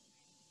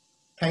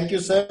 Thank you,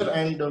 sir,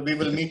 and we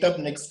will meet up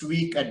next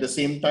week at the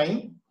same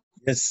time.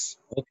 Yes,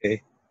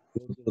 okay.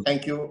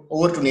 Thank you.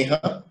 Over to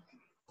Neha.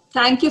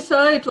 Thank you,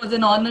 sir. It was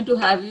an honor to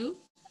have you.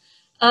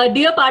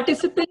 Dear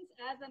participants,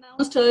 as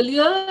announced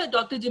earlier,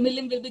 Dr. Jimmy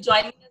will be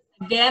joining us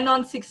again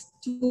on 6th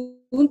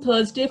June,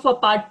 Thursday, for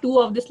part 2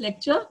 of this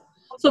lecture.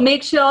 So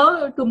make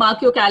sure to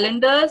mark your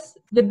calendars.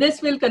 With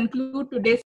this, we'll conclude today's